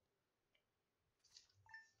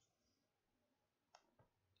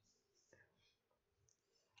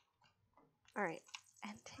 Alright,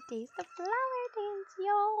 and today's the flower dance,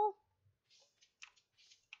 y'all.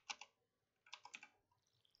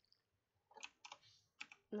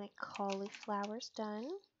 My cauliflower's done.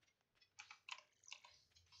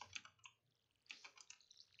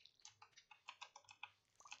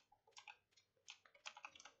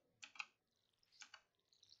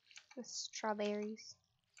 The strawberries.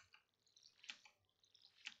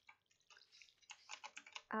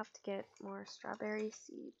 I'll have to get more strawberry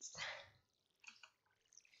seeds.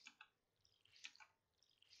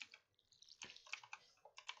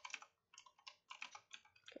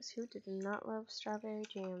 Because who did not love strawberry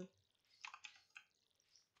jam?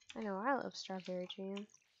 I know I love strawberry jam.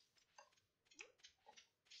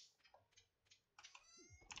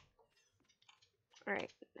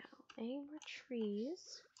 Alright, now any more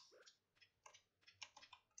trees?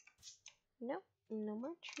 Nope, no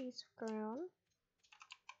more trees grown.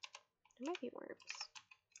 There might be worms.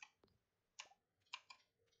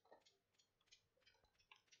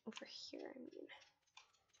 Over here, I mean.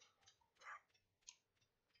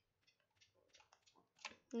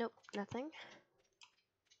 Nope, nothing.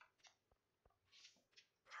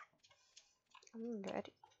 I'm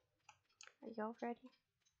ready. Are y'all ready?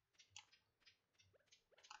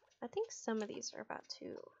 I think some of these are about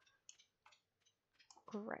to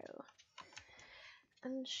grow.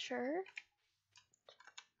 Unsure,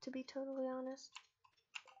 to be totally honest.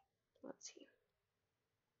 Let's see.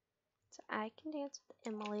 So I can dance with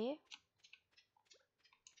Emily.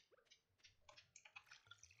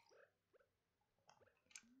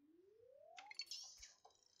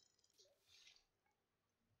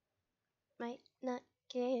 Might not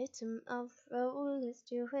get tomorrow, let's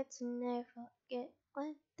do it tonight. Forget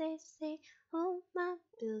what they say, all my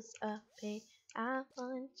bills are paid. I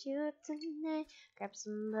want you tonight. Grab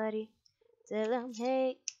somebody, tell them,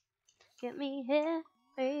 hey, get me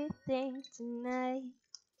everything tonight.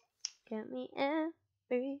 Get me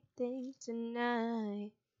everything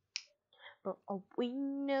tonight. For all we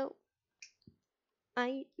know,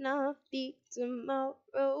 might not be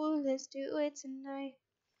tomorrow, let's do it tonight.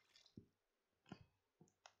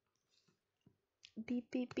 Be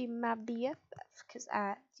my BFF, cause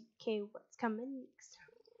I DK what's coming next.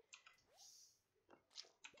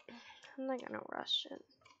 I'm not gonna rush it.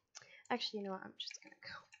 Actually, you know what? I'm just gonna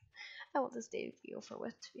go. I want this day to be over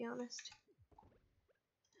with, to be honest.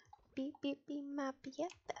 Be my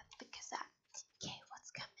BFF, because I DK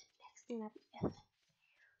what's coming next. Be my BFF.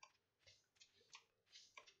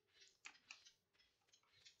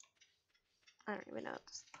 I don't even know at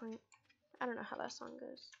this point. I don't know how that song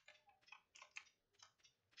goes.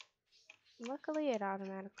 Luckily, it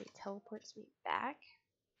automatically teleports me back.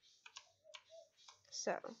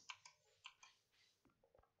 So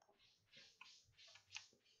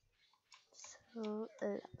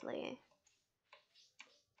lovely.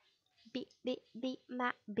 Be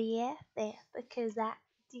my BFF because I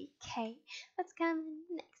DK. What's coming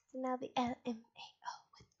next? And now the LMAO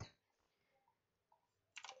with the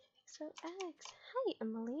XOX. Hi,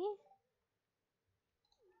 Emily.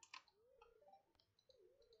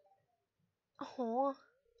 Oh.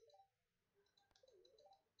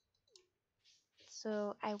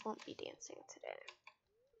 So I won't be dancing today.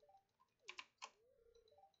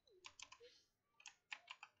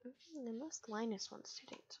 The most Linus wants to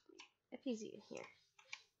dance with me, if he's even here.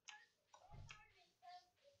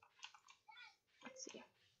 Let's see.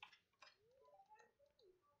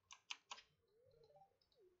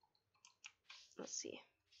 Let's see.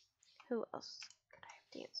 Who else could I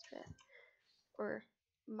have danced with? Or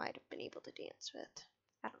might have been able to dance with?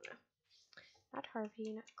 I don't know. Not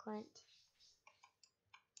Harvey, not Clint.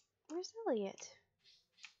 Where's Elliott?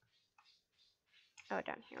 Oh,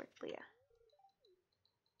 down here with Leah.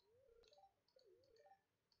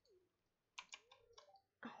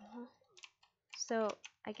 Oh. So,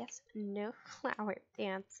 I guess no flower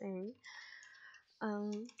dancing.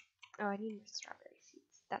 Oh, I need more strawberry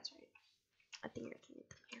seeds. That's right. I think I can eat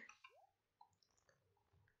them here.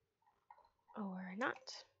 Or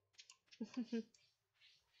not.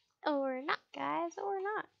 Or not, guys. Or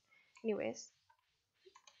not. Anyways.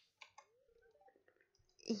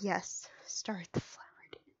 Yes. Start the flower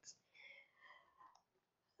dance.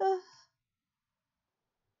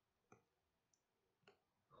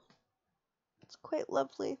 It's quite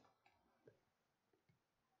lovely.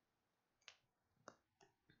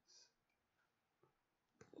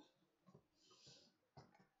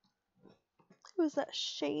 Was that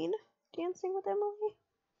Shane dancing with Emily?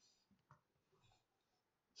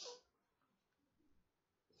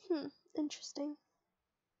 Interesting.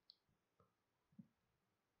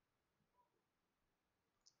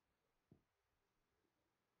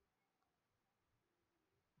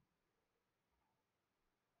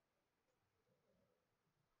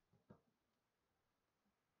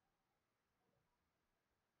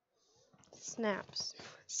 Snaps.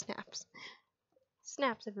 Snaps.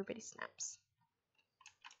 Snaps, everybody snaps.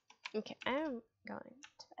 Okay, I'm going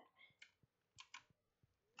to bed.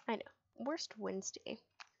 I know. Worst Wednesday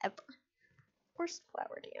ever. Worst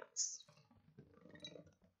flower dance.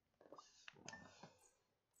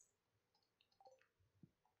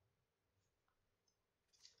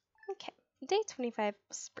 Okay, day 25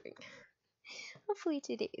 of spring. Hopefully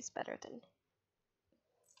today is better than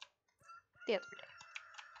the other day.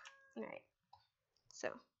 Alright, so,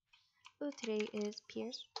 today is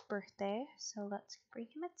Pierre's birthday, so let's bring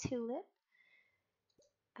him a tulip.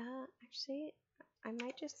 Actually, I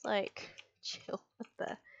might just, like, chill with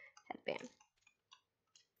the headband.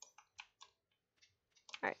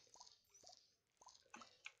 Alright.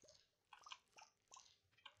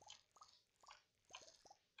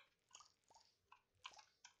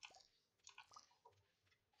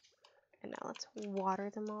 And now let's water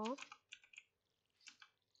them all.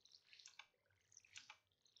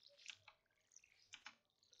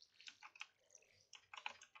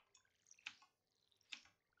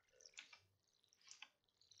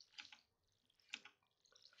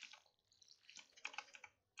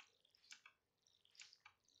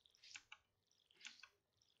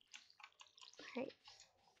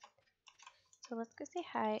 So let's go say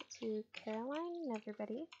hi to Caroline and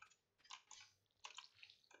everybody.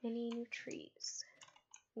 Any new trees?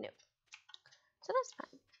 No. So that's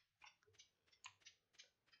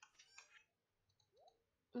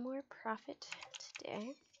fine. More profit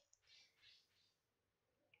today.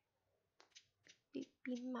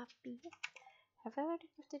 Beepy mappy. Have I already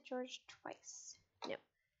gifted George twice? No.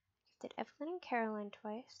 Gifted Evelyn and Caroline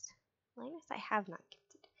twice. Linus I have not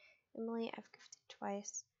gifted. Emily I've gifted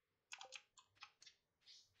twice.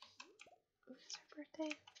 When's her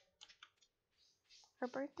birthday? Her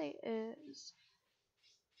birthday is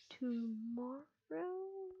tomorrow,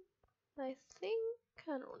 I think.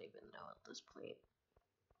 I don't even know at this point.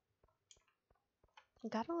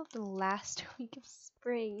 Gotta love the last week of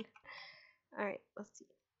spring. Alright, let's see.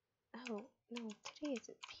 Oh, no, today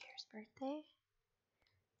isn't Pierre's birthday.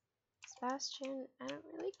 Sebastian, I don't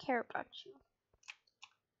really care about you.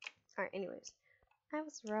 Alright, anyways. I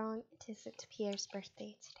was wrong. It isn't Pierre's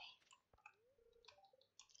birthday today.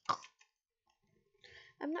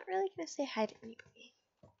 I'm not really gonna say hi to anybody.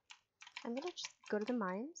 I'm gonna just go to the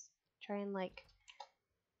mines. Try and like...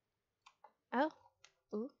 Oh.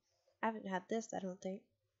 Ooh. I haven't had this, I don't think.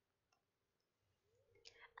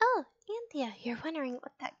 Oh, Anthea, you're wondering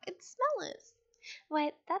what that good smell is.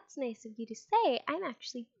 Why, that's nice of you to say. I'm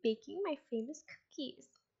actually baking my famous cookies.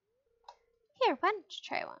 Here, why don't you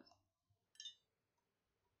try one?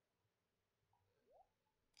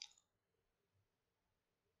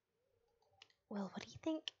 Well, what do you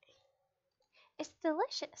think? It's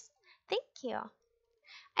delicious. Thank you.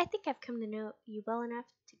 I think I've come to know you well enough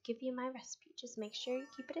to give you my recipe. Just make sure you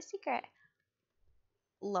keep it a secret.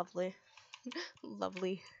 Lovely.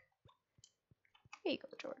 Lovely. Here you go,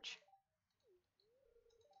 George.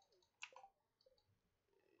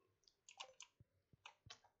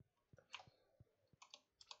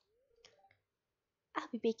 I'll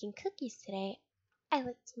be baking cookies today. I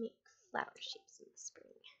like to make flower shapes in the spring.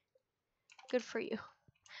 Good for you.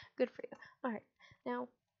 Good for you. Alright, now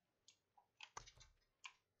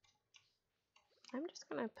I'm just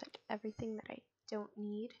gonna put everything that I don't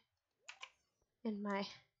need in my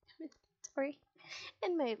inventory,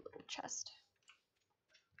 in my little chest.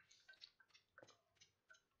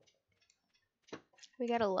 We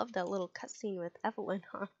gotta love that little cutscene with Evelyn,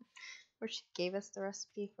 huh? Where she gave us the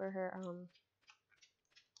recipe for her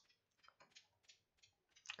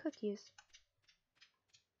cookies.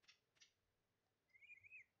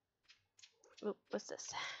 Oop, what's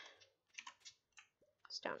this?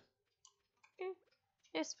 Stone.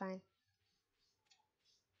 It's fine.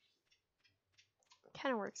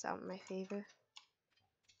 Kind of works out in my favor.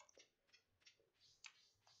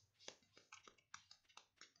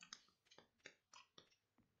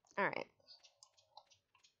 Alright.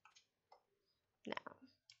 Now.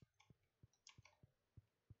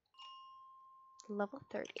 Level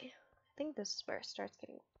 30. I think this is where it starts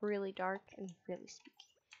getting really dark and really spooky.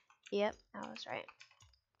 Yep, I was right.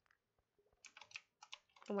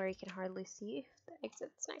 And where you can hardly see the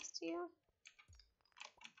exits next to you.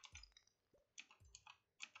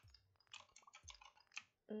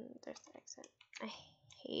 There's the exit. I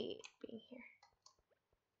hate being here.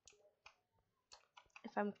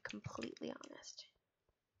 If I'm completely honest.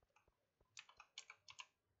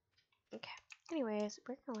 Okay. Anyways,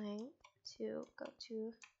 we're going to go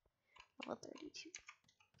to level 32.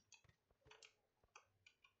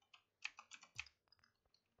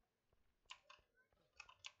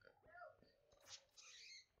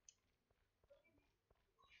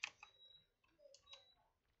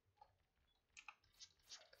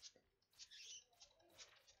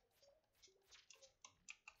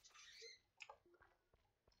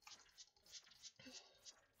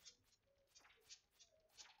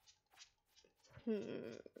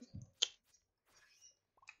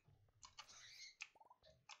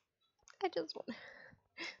 I just want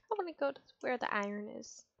I want to go to where the iron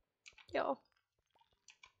is. Yo.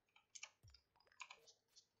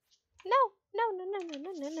 No, no, no, no,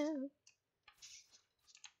 no, no, no, no.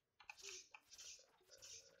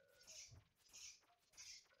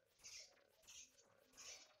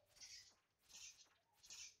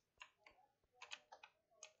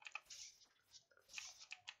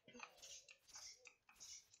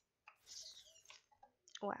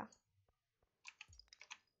 Wow.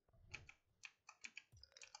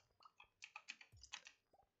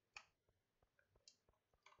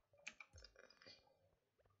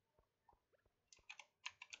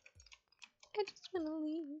 I just want to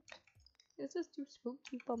leave. This is too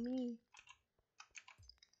spooky for me.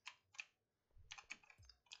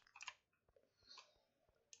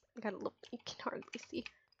 I gotta look. You can hardly see.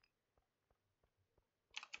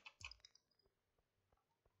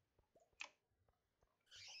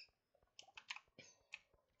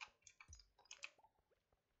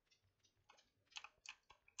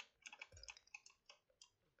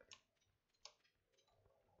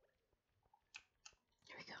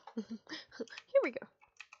 Here we go.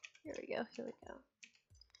 Here we go. Here we go.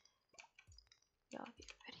 Y'all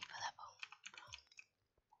get ready for that bone.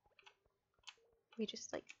 We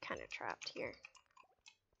just like kind of trapped here.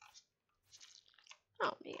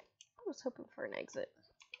 Oh man, I was hoping for an exit.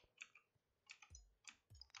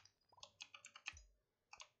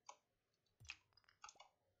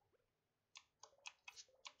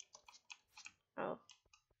 Oh.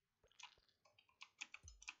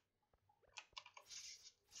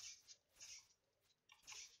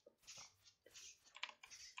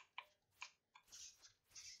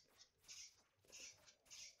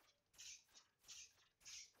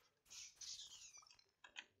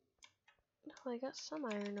 Oh, I got some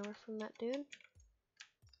iron ore from that dude.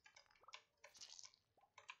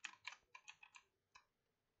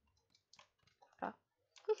 Oh.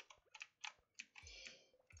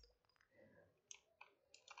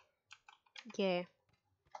 Yeah.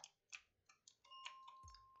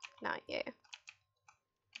 Not yeah.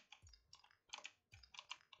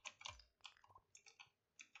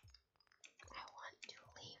 I want to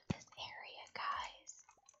leave this area, guys.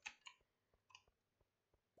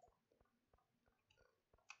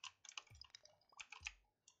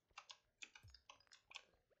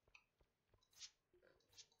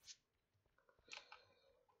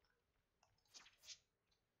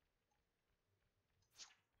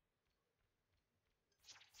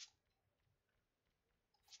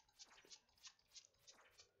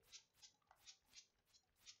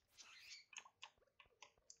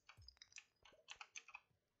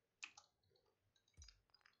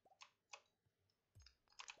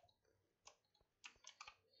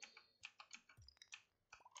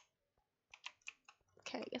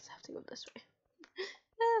 Okay, I guess I have to go this way.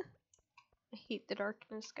 Ah, I hate the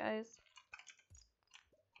darkness, guys.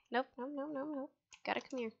 Nope, no, no, no, no. Gotta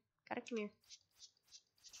come here. Gotta come here.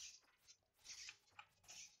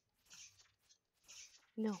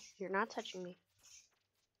 No, you're not touching me.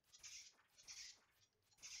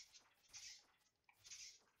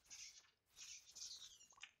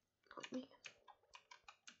 Oh man.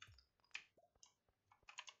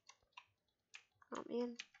 Oh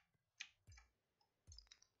man.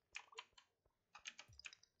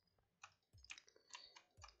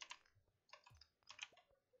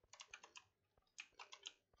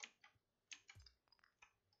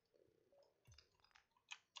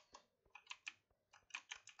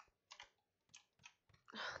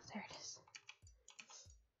 Oh, there it is.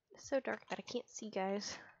 It's so dark that I can't see,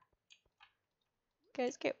 guys. You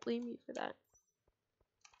guys can't blame me for that.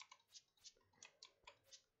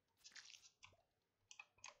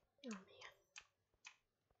 Oh man.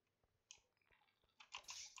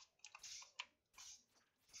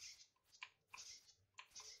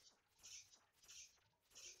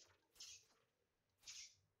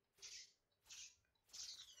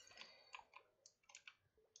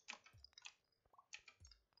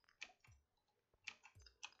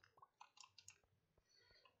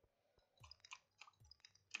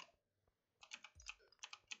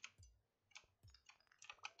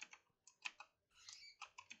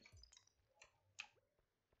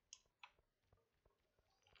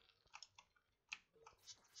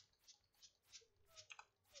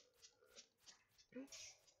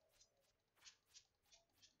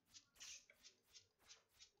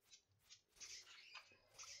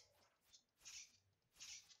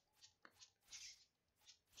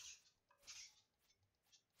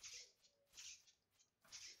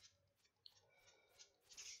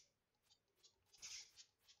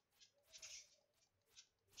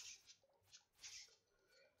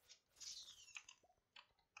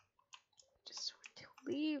 Just want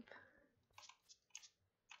to leave.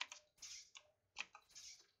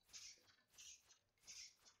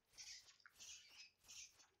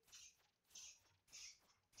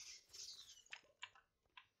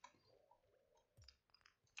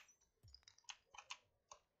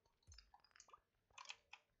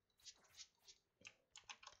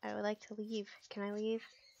 I would like to leave. Can I leave?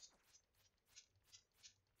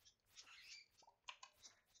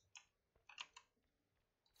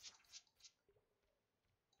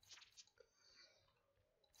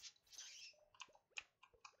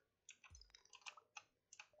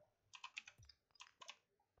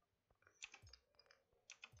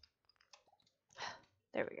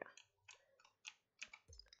 There we go.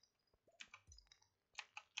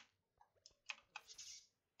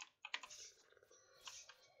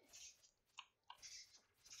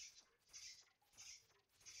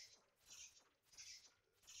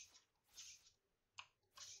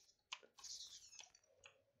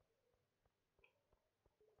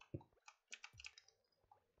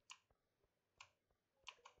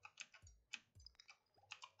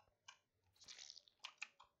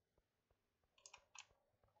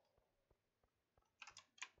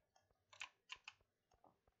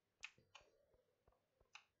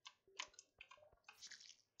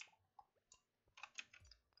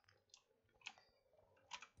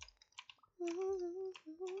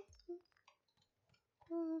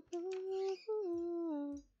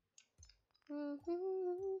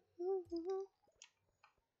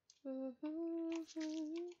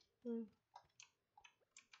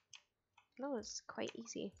 That was quite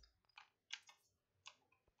easy.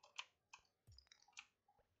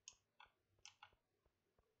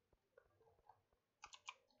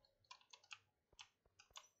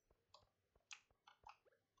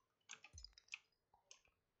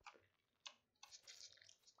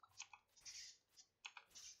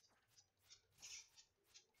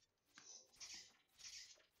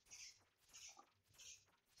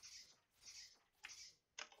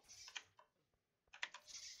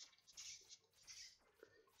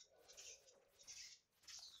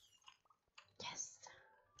 Yes!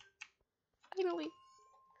 Finally!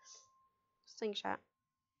 Slingshot.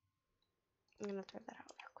 I'm gonna throw that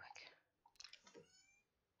out real quick.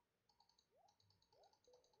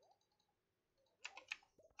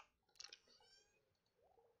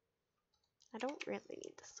 I don't really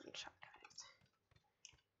need the slingshot, guys.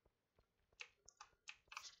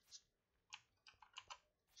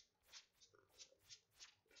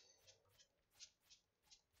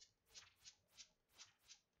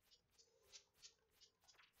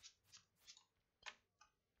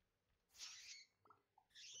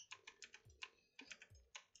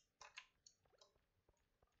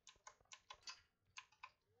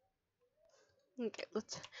 Okay,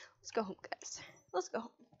 let's go home, guys. Let's go home.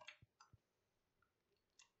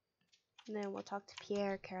 And then we'll talk to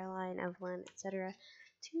Pierre, Caroline, Evelyn, etc.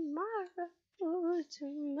 Tomorrow,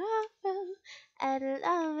 tomorrow, I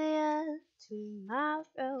love you.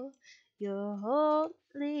 Tomorrow, you're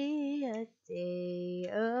only a day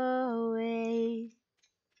away.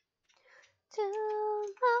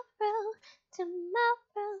 Tomorrow,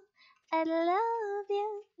 tomorrow, I love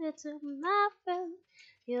you. Tomorrow,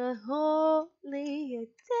 you're only a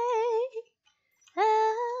day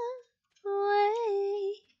away.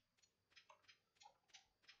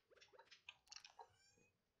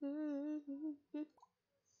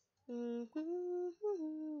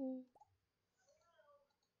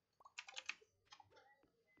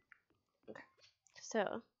 Okay,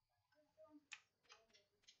 so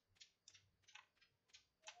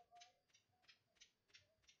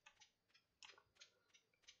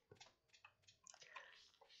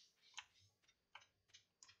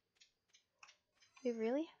we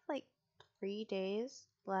really have like 3 days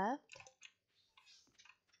left,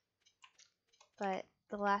 but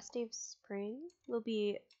the last day of spring will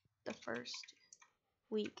be the first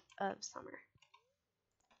week of summer.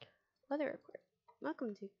 Weather report.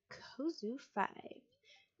 Welcome to Kozu 5.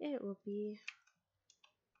 It will be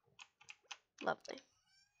lovely.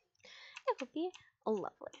 It will be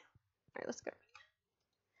lovely. Alright, let's go.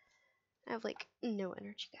 I have like no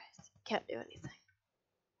energy, guys. Can't do anything.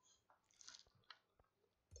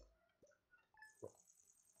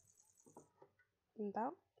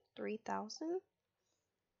 About 3,000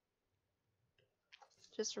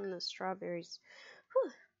 just from the strawberries.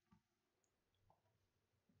 Whew.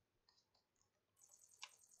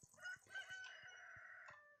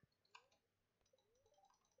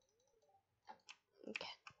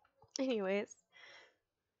 Okay. Anyways.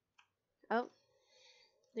 Oh.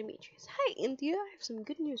 Demetrius. Hi, India. I have some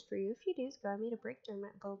good news for you. A few days ago, I made a breakthrough in my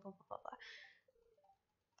blah, blah, blah, blah,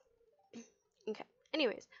 blah. Okay.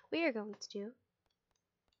 Anyways, we are going to do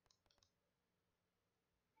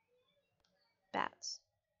bats.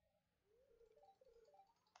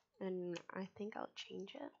 And I think I'll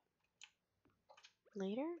change it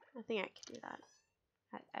later. I think I can do that.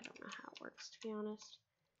 I don't know how it works, to be honest.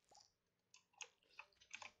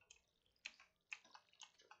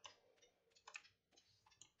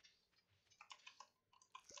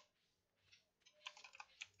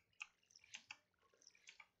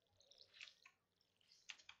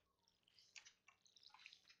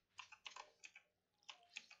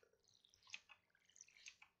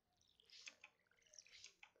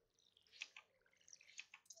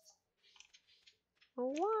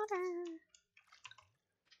 Water.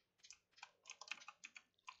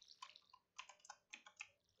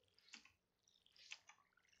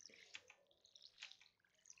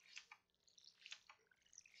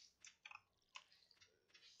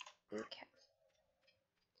 Okay.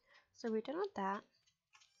 So we're done with that.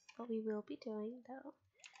 What we will be doing, though,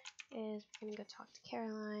 is we're going to go talk to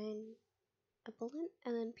Caroline, Evelyn,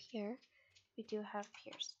 and then Pierre. We do have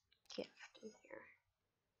Pierre's gift in here.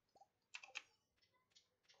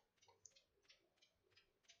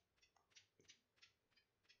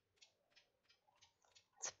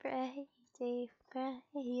 It's Friday,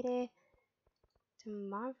 Friday.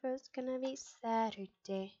 Tomorrow's gonna be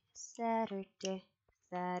Saturday, Saturday,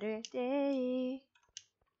 Saturday.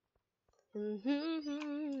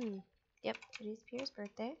 Yep, today's Pierre's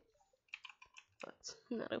birthday. Oh, it's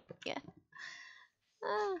not open yet.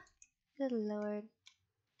 Ah, good lord.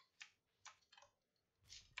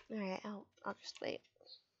 Alright, I'll just wait.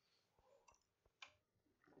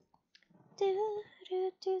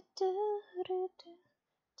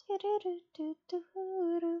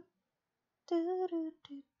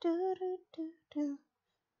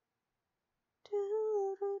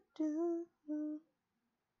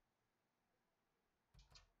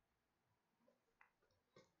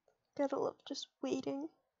 Gotta love just waiting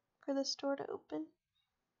for the store to open.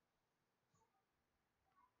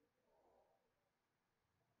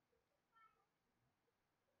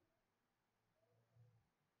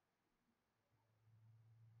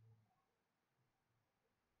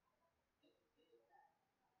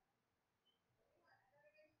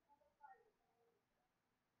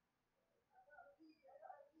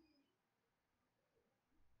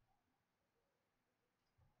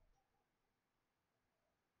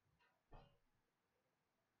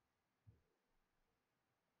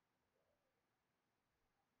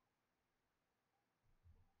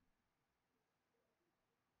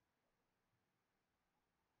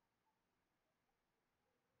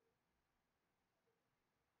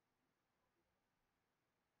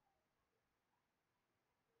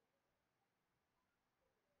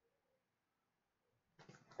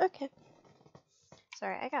 Okay.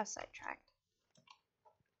 Sorry, I got sidetracked.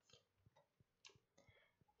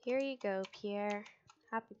 Here you go, Pierre.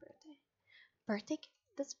 Happy birthday. Birthday?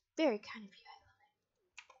 That's very kind of you. I love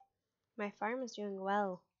it. My farm is doing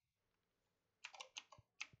well.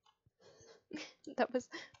 That was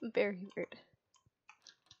very rude.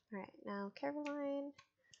 Alright, now Caroline,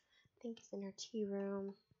 I think is in her tea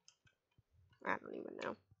room. I don't even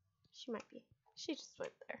know. She might be. She just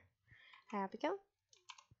went there. Hi, Abigail.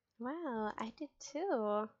 Wow, I did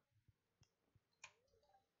too.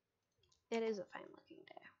 It is a fine looking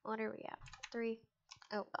day. What are we at? 3?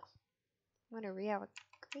 Oh well. What are we at with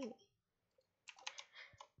Granny?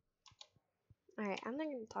 Alright, I'm not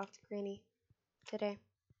gonna talk to Granny today.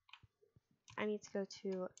 I need to go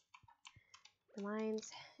to the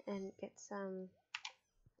mines and get some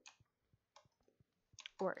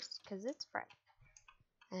ores, because it's Friday.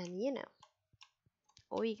 And you know,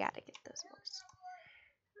 we gotta get those ores.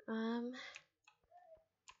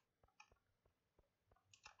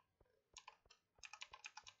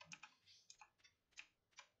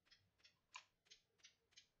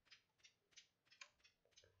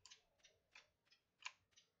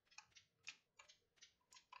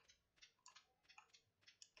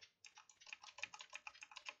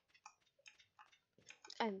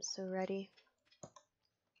 I'm so ready.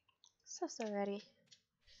 So ready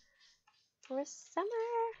for summer.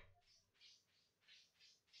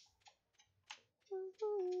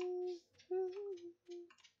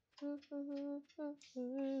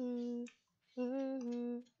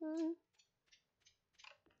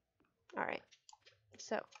 Alright,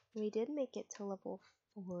 so we did make it to level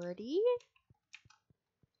 40.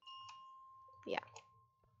 Yeah.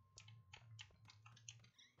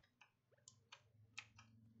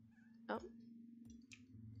 Oh.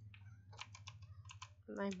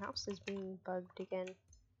 My mouse is being bugged again.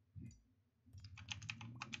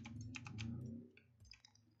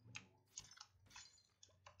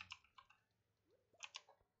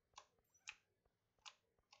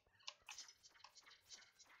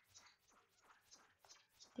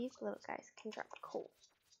 These little guys can drop coal,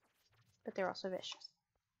 but they're also vicious.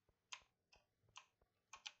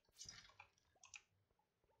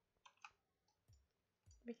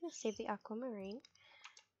 We're gonna save the aquamarine.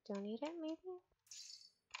 Donate it, maybe?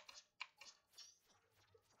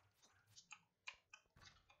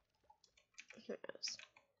 Who knows?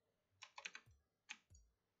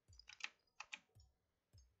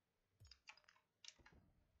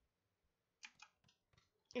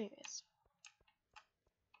 Anyways.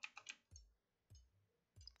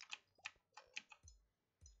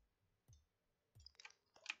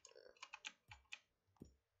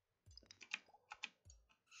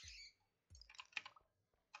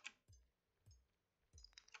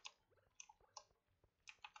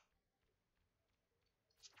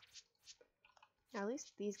 At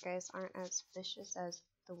least these guys aren't as vicious as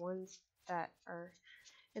the ones that are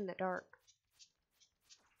in the dark.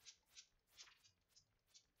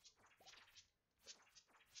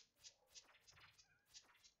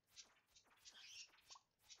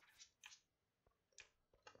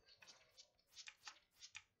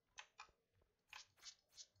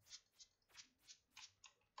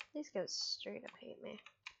 These guys straight up hate me.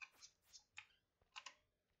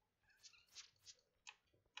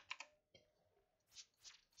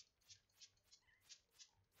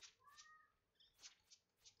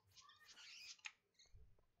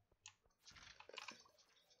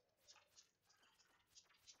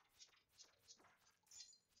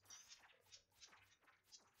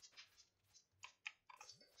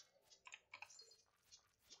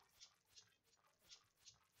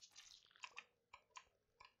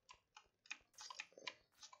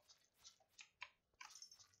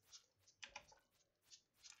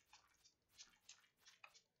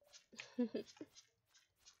 I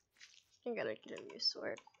gotta get a new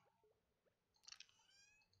sword.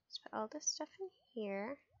 Let's put all this stuff in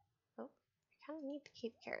here. Oh, I kind of need the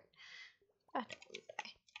cape carrot. I don't want to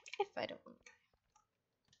die. If I don't want to die.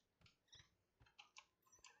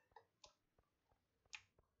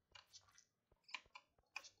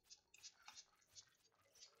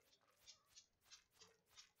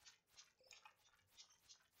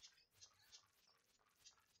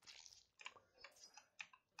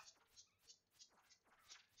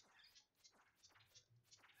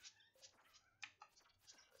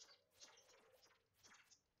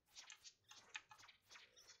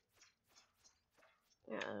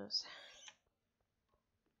 Yes.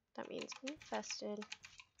 That means infested.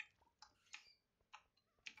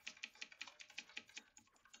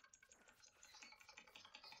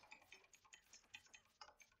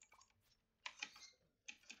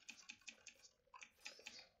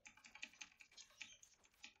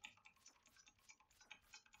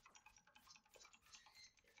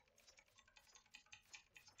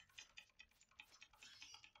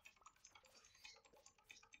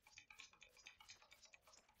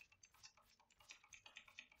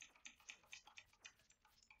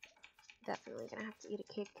 Definitely gonna have to eat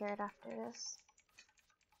a cape carrot after this.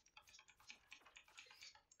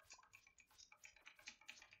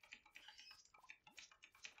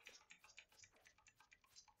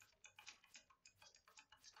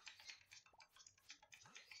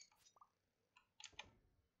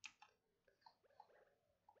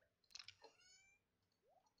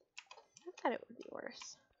 I thought it would be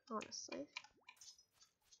worse, honestly.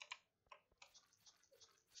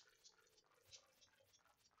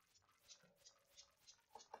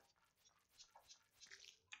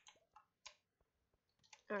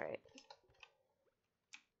 Alright.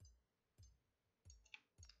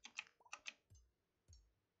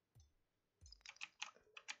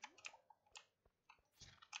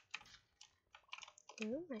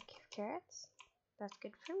 Ooh, my carrots. That's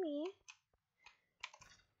good for me.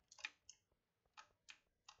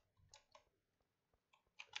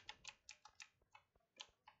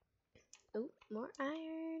 Ooh, more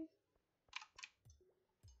iron.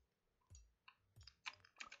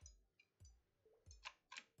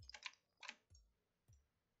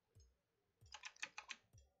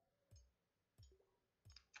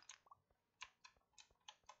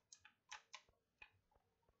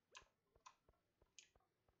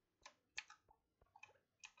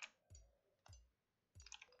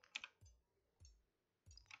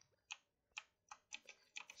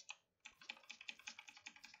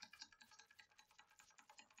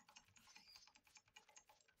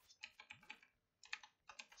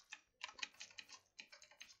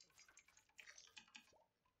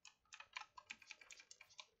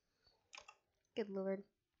 Good lord.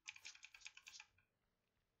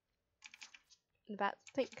 The bats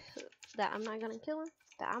think that I'm not gonna kill him?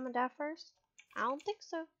 That I'm gonna die first? I don't think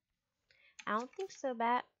so. I don't think so,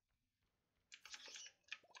 bat.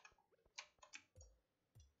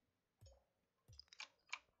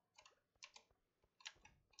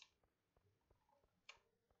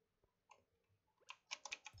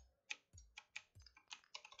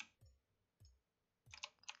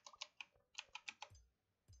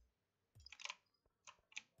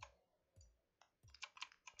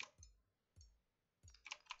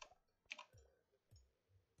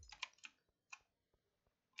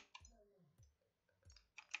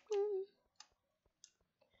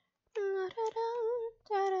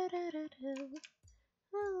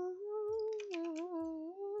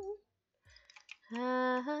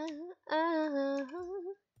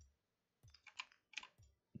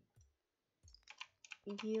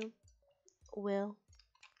 You will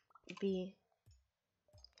be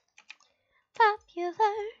popular.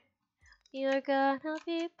 You're gonna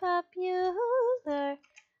be popular.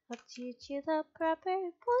 I'll teach you the proper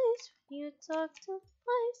voice when you talk to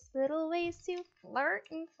boys. Little ways to flirt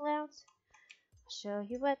and flounce. I'll show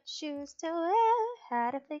you what shoes to wear,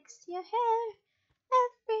 how to fix your hair,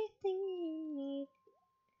 everything you need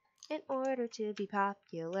in order to be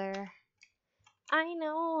popular. I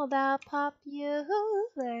know about popular.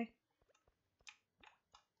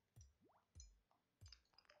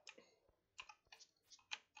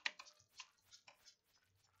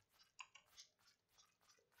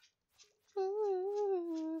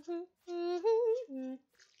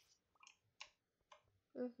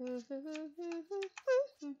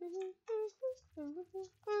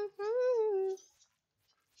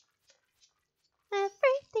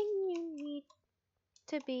 Everything you need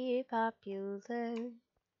to be popular.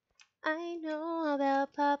 I know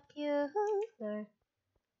about popular.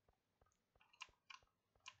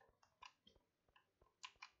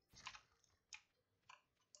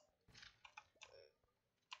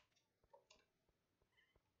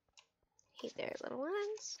 Hey there, little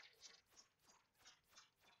ones.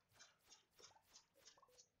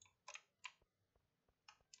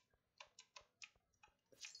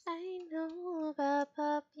 I know about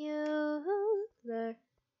popular.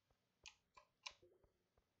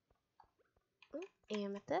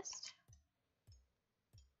 Amethyst.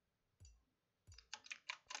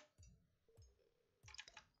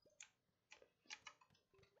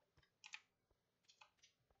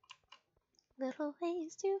 Little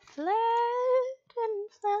ways to flirt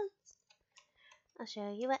and float. I'll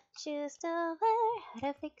show you what shoes to wear, how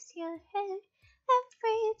to fix your hair,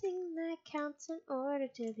 everything that counts in order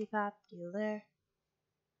to be popular.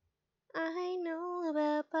 I know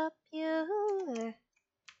about popular.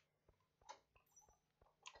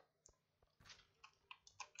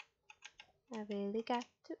 I really got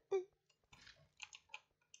to.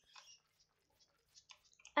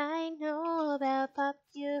 I know about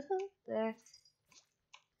popular.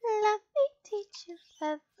 Let me teach you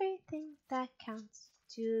everything that counts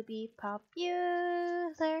to be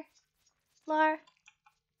popular. La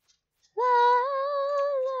la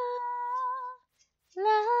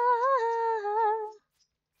la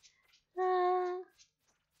la.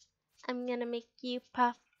 I'm gonna make you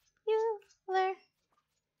popular.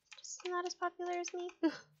 Just not as popular as me.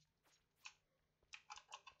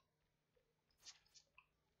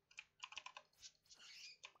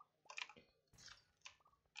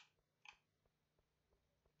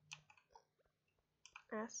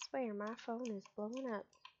 I swear my phone is blowing up.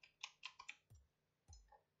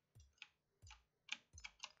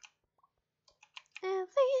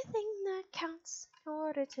 Everything that counts in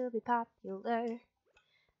order to be popular.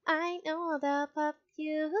 I know about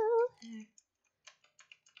popular.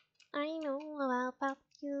 I know about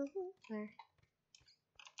popular.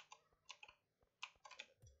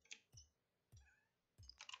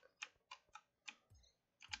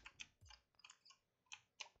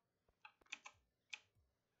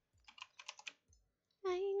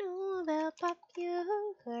 I know about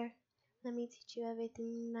popular. Let me teach you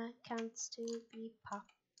everything that counts to be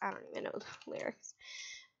pop. I don't even know the lyrics.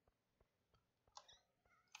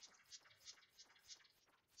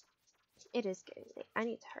 It is getting late. I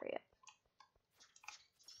need to hurry up.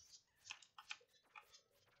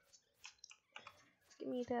 Give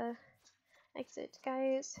me the exit,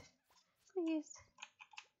 guys. Please.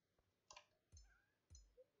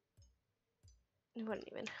 It wouldn't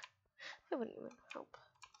even help.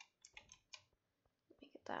 Let me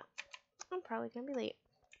get that. I'm probably gonna be late.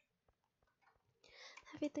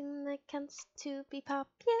 Everything that counts to be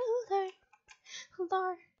popular.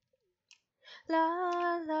 La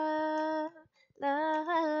la la.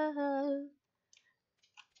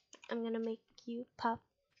 I'm gonna make you popular.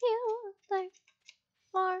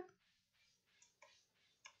 More.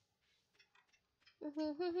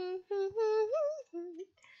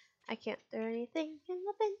 I can't throw anything in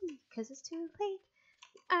the bin because it's too late.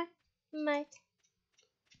 I might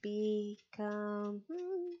become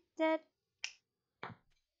dead.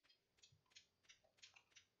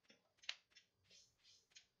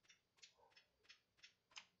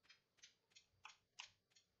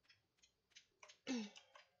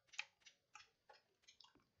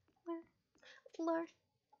 Lord.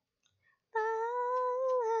 La,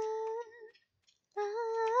 la, la.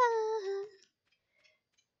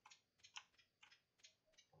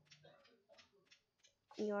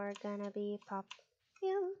 You're gonna be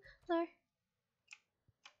popular.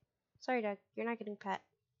 Sorry, Doug. You're not getting pet.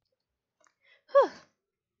 Whew.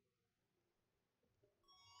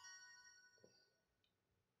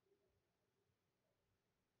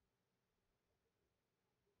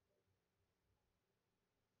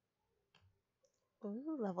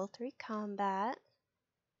 Ooh, level 3 combat.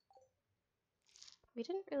 We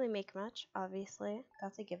didn't really make much, obviously.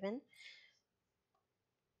 That's a given.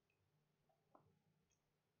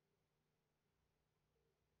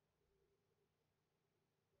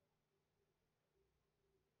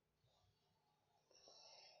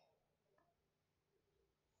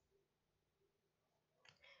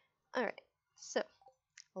 Alright, so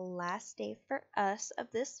last day for us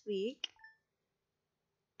of this week.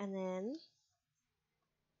 And then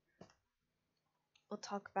we'll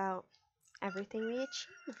talk about everything we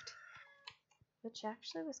achieved, which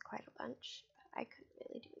actually was quite a bunch, but I couldn't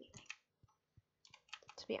really do anything,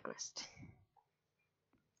 to be honest.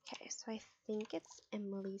 Okay, so I think it's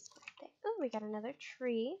Emily's birthday. Oh, we got another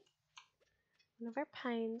tree. One of our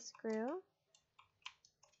pines grew.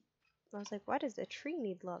 I was like, why does the tree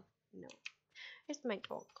need love? No. It's my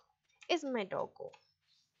dog. It's my doggo.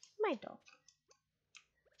 My dog.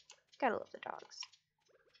 Gotta love the dogs.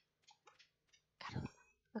 Gotta love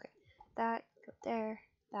them. Okay, that, go there,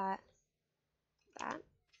 that. that.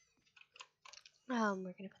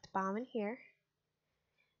 We're gonna put the bomb in here.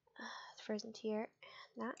 The frozen tear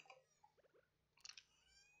and that.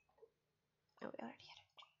 Oh, we already had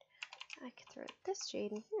it. I could throw this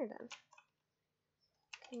jade in here then.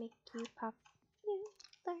 Can make you pop.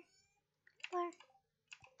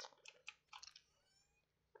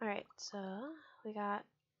 Alright, so we got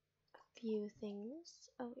a few things.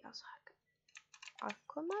 Oh, we also have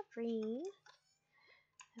aquamarine.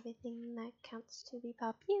 Everything that counts to be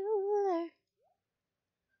popular.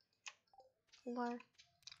 La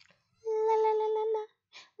la la la la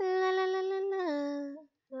la la la la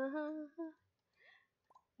la.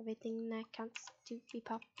 Everything that counts to be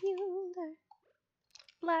popular.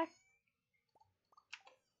 Black.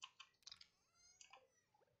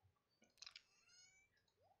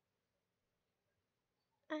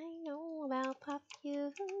 I know about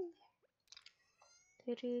popular.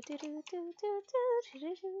 Everything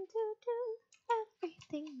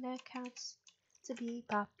that counts to be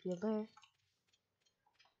popular.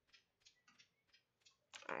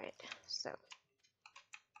 Alright, so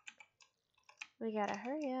we gotta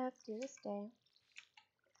hurry up, do this day.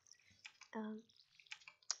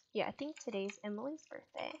 Yeah, I think today's Emily's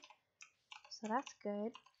birthday, so that's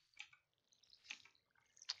good.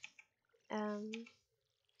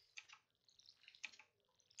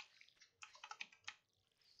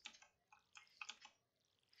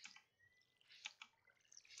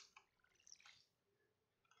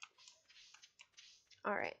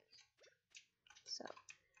 Alright, so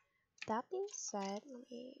that being said, let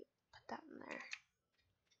me put that in there.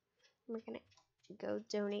 We're gonna go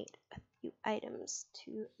donate a few items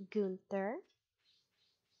to Gunther.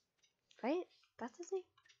 Right? That's his name?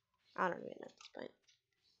 I don't even know at this point.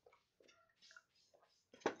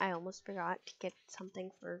 I almost forgot to get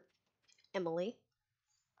something for Emily.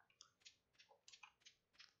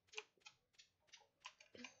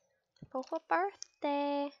 For her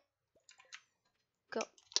birthday. Go,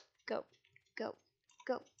 go, go,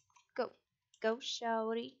 go, go, go,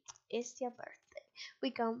 shorty. It's your birthday.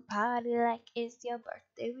 We gon' party like it's your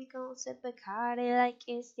birthday. We gon' sip Bacardi like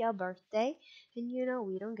it's your birthday. And you know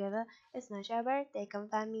we don't give a, it's not your birthday. Come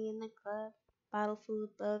find me in the club. Bottle full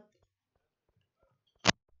of bug.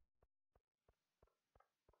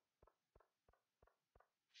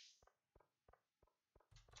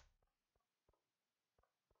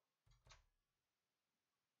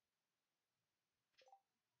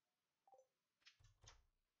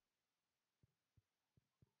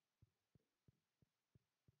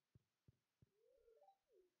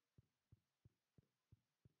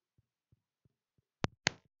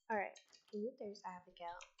 Alright, there's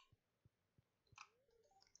Abigail.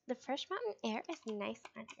 The fresh mountain air is nice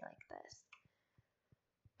on you like this.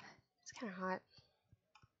 It's kind of hot.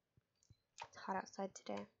 It's hot outside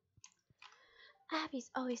today.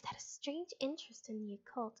 Abby's always had a strange interest in the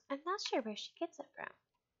occult. I'm not sure where she gets it from.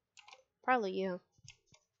 Probably you,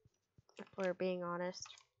 if we're being honest.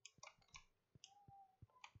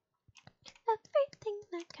 Everything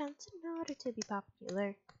that counts in order to be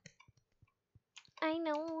popular. I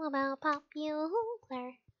know about popular.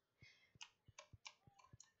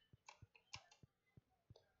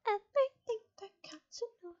 Everything that counts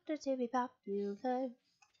in order to be popular.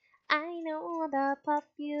 I know about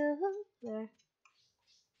popular.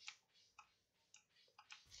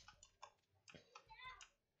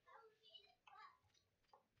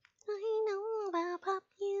 I know about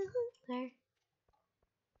popular.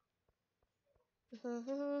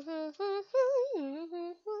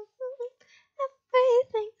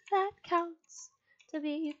 Everything that counts to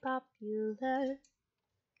be popular.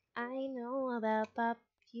 I know about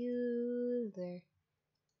popular.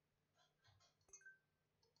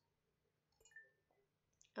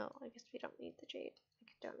 Oh, I guess we don't need the jade. I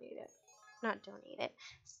could donate it. Not donate it.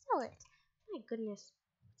 Sell it. My goodness.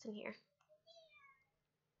 What's in here?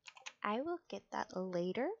 I will get that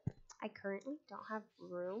later. I currently don't have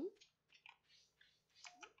room.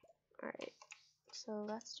 Alright. So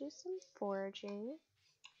let's do some foraging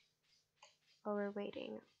while we're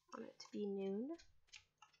waiting on it to be noon.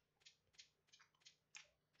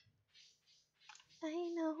 I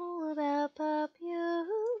know about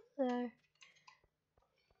popular.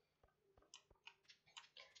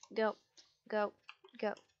 Go, go,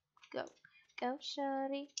 go, go, go,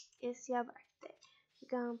 shorty. It's your birthday. We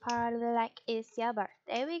gonna party like it's your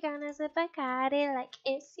birthday. We gonna sip a Bacardi like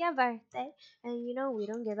it's your birthday. And you know we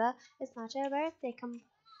don't give up. It's not your birthday. Come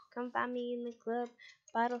find me in the club.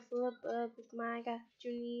 Bottle full of bug with my got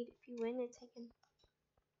you need. If you win it, taken.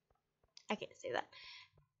 I can't say that.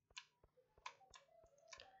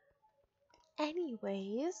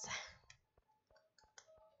 Anyways,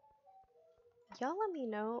 y'all let me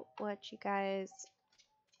know what you guys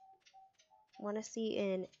want to see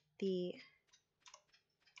in the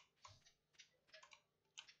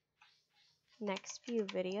next few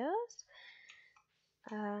videos.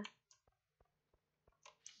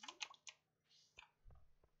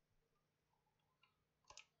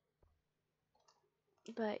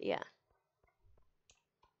 But yeah.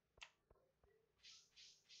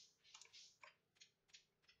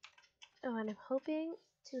 Oh, and I'm hoping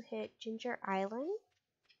to hit Ginger Island.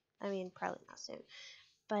 I mean, probably not soon,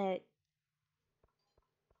 but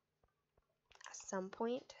at some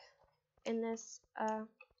point in this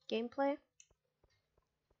gameplay.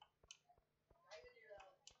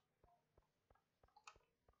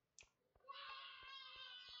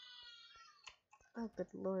 Oh, good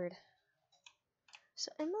lord.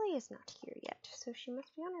 So Emily is not here yet, so she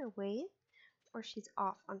must be on her way, or she's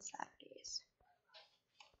off on Saturdays.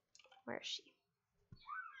 Where is she?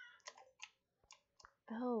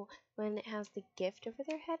 Oh, when it has the gift over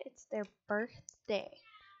their head, it's their birthday.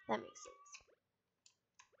 That makes sense.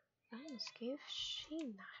 I almost gave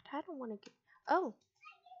Shane that. I don't want to give... Oh!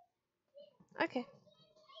 Okay.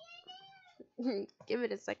 Give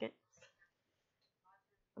it a second.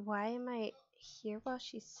 Why am I here while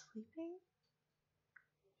she's sleeping?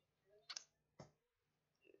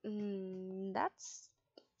 That's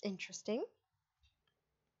interesting.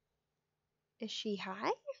 Is she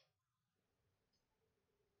high?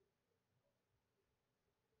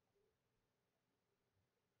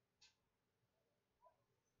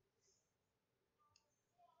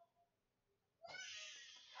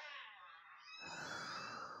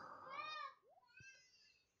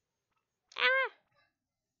 Ah!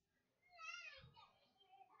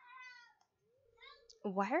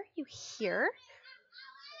 Why are you here?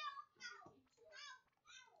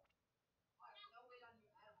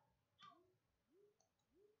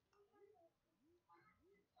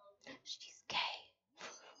 She's gay.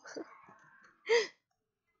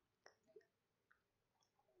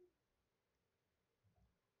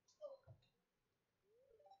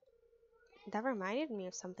 That reminded me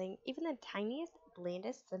of something. Even the tiniest,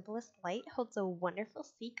 blandest, simplest light holds a wonderful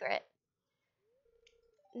secret.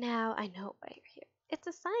 Now I know why you're here. It's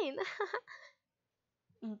a sign.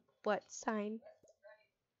 What sign?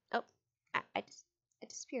 Oh, I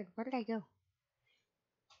disappeared. Where did I go?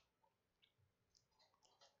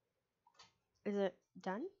 Is it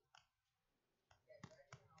done?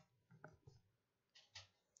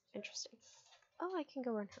 Interesting. Oh, I can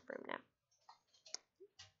go in her room now.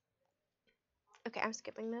 Okay, I'm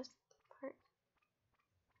skipping this part.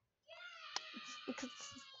 Because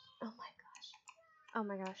oh my gosh. Oh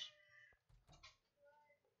my gosh.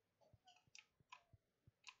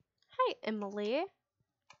 Hi, Emily.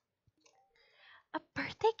 A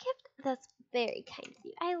birthday gift? That's very kind of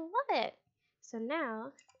you. I love it. So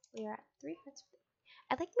now we are at 3 hearts.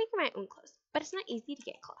 I like making my own clothes, but it's not easy to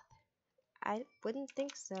get cloth. I wouldn't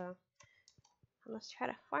think so. Unless you had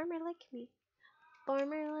a farmer like me.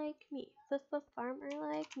 Farmer like me. Farmer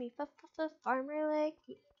like me. Farmer like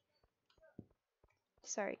me.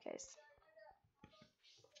 Sorry, guys.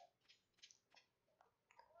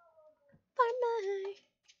 Farmer.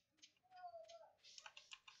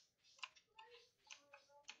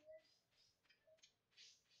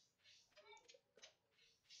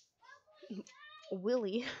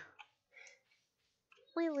 Willie.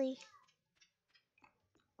 Willie.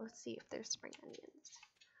 Let's see if there's spring onions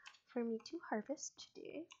for me to harvest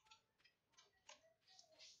today.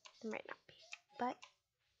 There might not be, but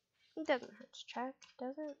it doesn't hurt to check,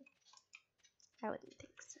 does it? I wouldn't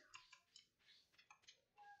think so.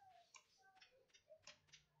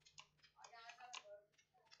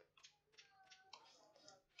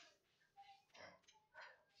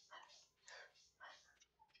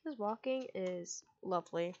 This walking is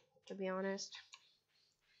lovely, to be honest.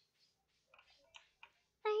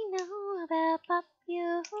 I know about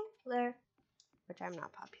popular, which I'm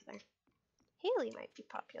not popular. Haley might be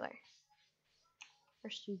popular. Or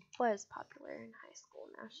she was popular in high school.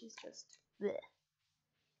 Now she's just bleh.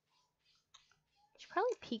 She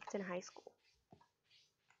probably peaked in high school.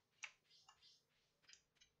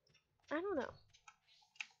 I don't know.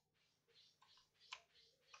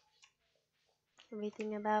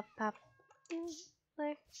 Everything about popular.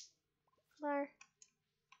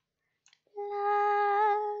 La,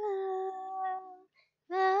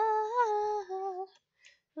 la,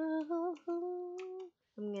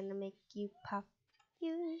 I'm gonna make you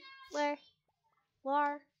popular.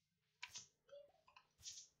 Lar.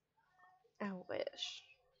 I wish.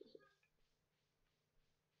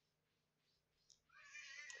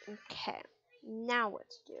 Okay. Now what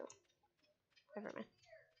to do? Never mind.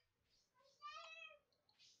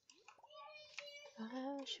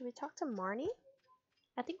 Should we talk to Marnie?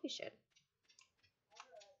 I think we should.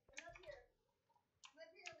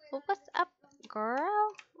 Well, what's up,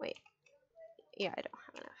 girl? Wait. Yeah, I don't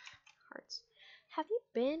have enough hearts. Have you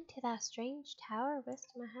been to that strange tower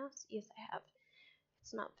west of my house? Yes, I have.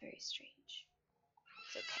 It's not very strange.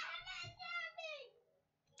 It's okay.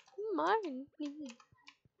 Marnie.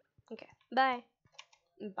 Okay, bye.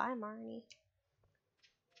 Bye, Marnie.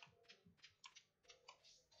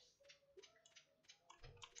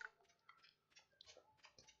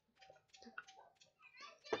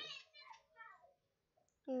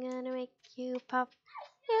 I'm gonna make you pop.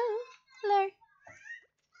 You lure.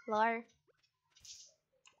 Lure.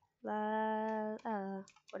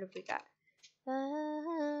 What have we got?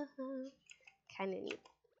 Kinda neat.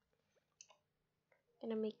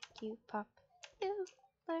 Gonna make you pop. You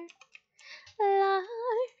lure. Lure.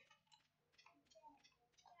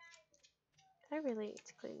 I really need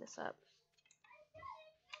to clean this up.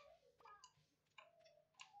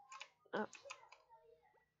 Oh.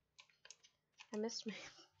 I missed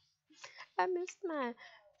my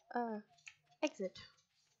exit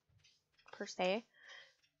per se.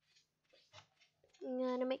 I'm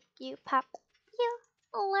gonna make you pop. You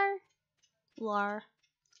lure. Lure.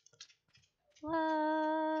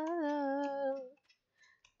 Lure.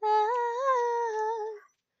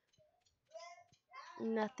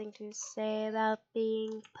 Nothing to say about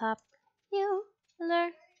being popular.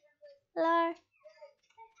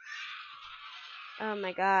 Oh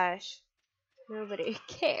my gosh. Nobody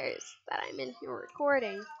cares that I'm in here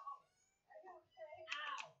recording.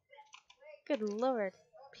 Good lord.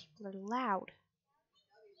 People are loud.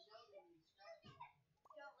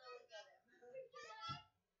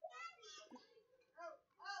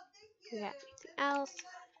 We got anything else?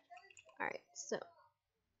 Alright, so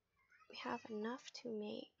we have enough to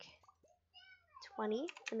make 20,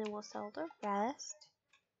 and then we'll sell the rest.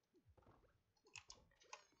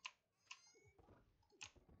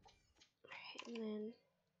 Alright, and then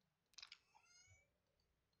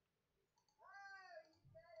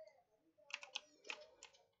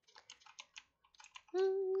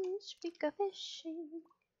should we go fishing?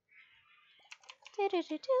 I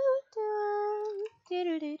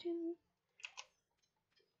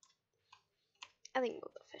think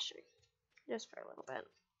we'll go fishing. Just for a little bit.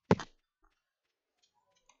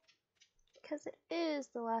 Because it is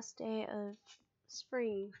the last day of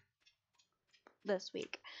spring this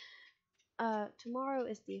week. Tomorrow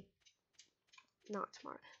is not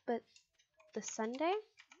tomorrow, but the Sunday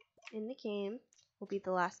in the game will be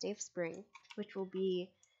the last day of spring, which will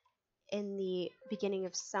be in the beginning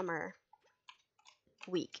of summer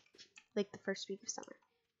week. Like the first week of summer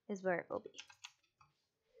is where it will be.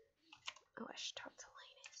 Oh, I should talk to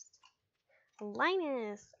Linus.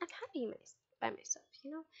 Linus! I'm happy by myself, you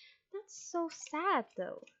know? That's so sad,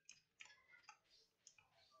 though.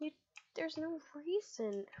 There's no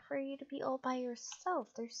reason for you to be all by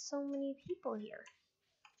yourself. There's so many people here.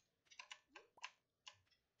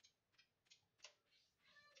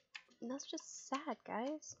 And that's just sad,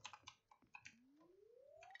 guys.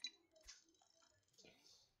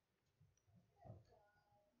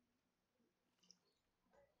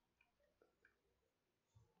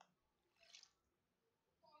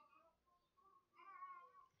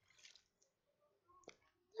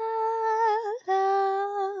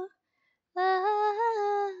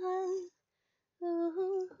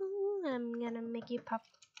 I'm gonna make you pop.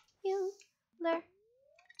 You, there,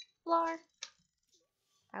 Lar.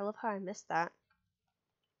 I love how I missed that.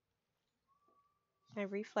 My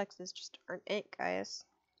reflexes just aren't it, guys.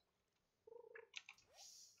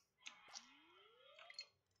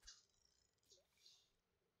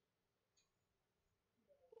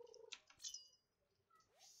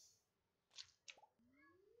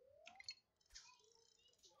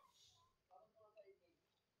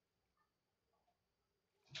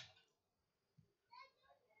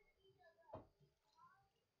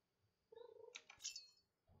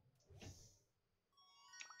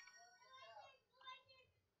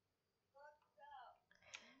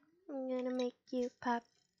 I'm gonna make you pop.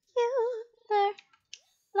 You, there,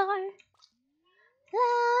 Lar.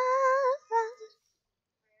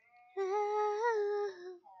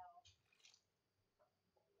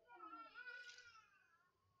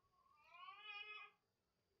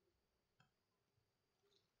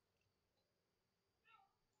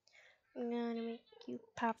 I'm gonna make you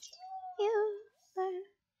pop. You, there,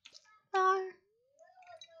 Lar.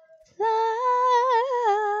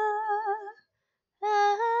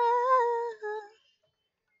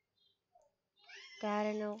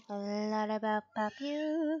 Gotta know a lot about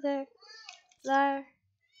popular. Lar.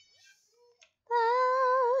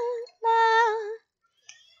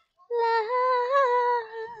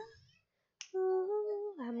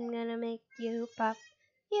 you popular.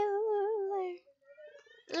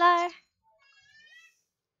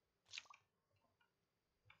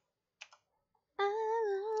 I'm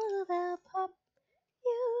all about popular.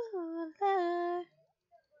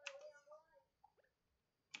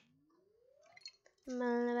 I'm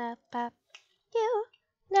all about popular.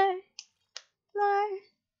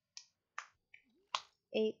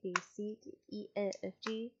 A B C D E F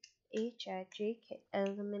G H I J K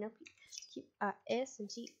L M N O P Q R S and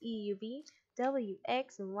T E U V W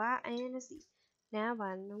X and Y and Z. Now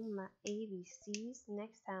I know my ABCs.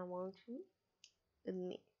 Next time, won't you? With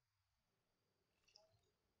me.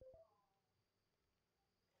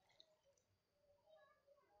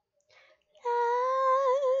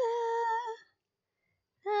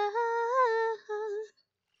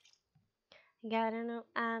 Gotta know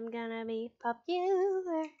I'm gonna be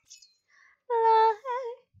popular.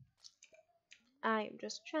 I'm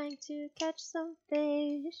just trying to catch some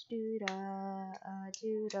fish. Doo-da,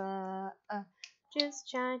 doo-da. Just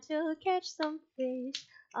trying to catch some fish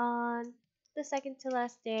on the second to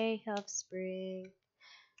last day of spring.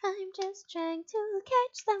 I'm just trying to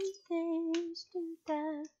catch some fish.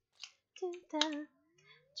 Doo-da, doo-da.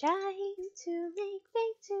 Trying to make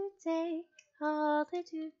bait today. All the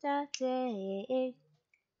doo-da day.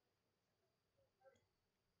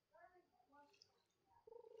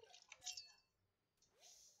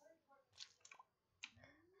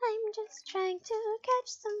 I'm just trying to catch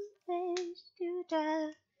some fish.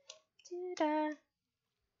 Doo-da, doo-da.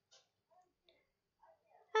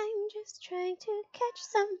 I'm just trying to catch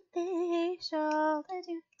some fish all the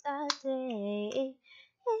doo-da day.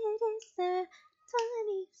 It is the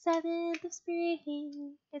 27th of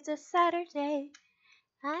spring. It's a Saturday.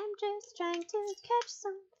 I'm just trying to catch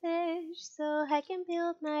some fish so I can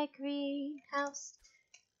build my greenhouse.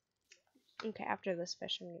 Okay, after this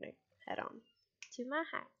fish, I'm gonna head on to my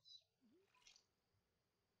house.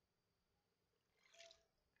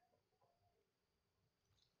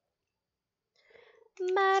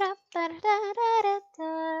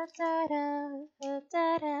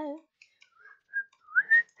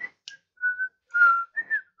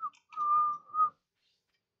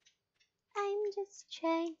 I'm just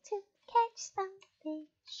trying to catch some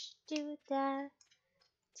fish. Doo-da,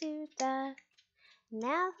 doo-da.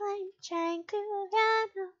 Now I'm trying to run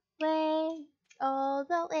away all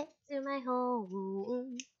the way to my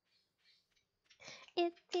home.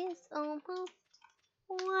 It is almost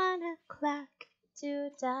 1 o'clock.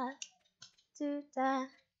 Doo-da, doo-da.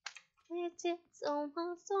 It is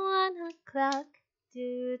almost 1 o'clock.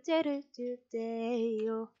 Do-do-do-do-day.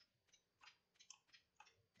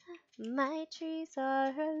 My trees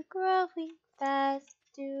are growing fast.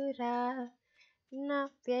 Doo-da,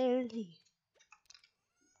 not really.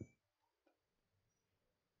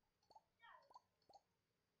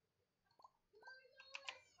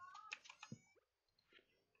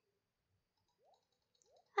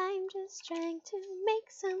 I'm just trying to make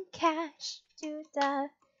some cash. Doo-da,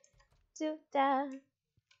 doo-da.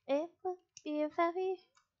 It would be very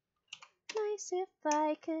nice if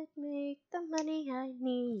I could make the money I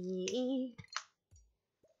need.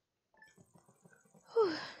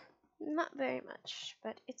 Whew. Not very much,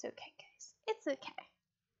 but it's okay, guys. It's okay.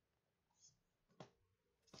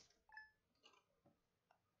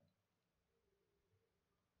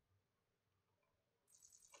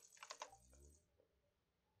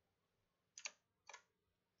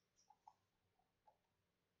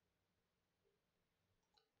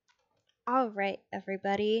 Alright,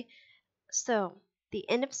 everybody. So, the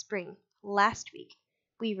end of spring, last week,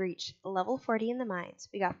 we reached level 40 in the mines.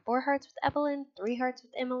 We got 4 hearts with Evelyn, 3 hearts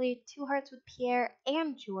with Emily, 2 hearts with Pierre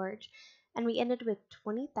and George, and we ended with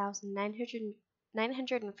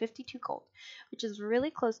 20,952 gold, which is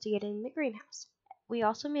really close to getting the greenhouse. We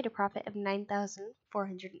also made a profit of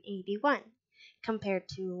 9,481 compared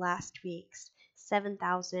to last week's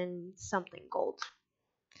 7,000 something gold.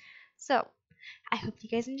 So, I hope you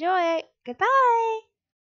guys enjoy. Goodbye!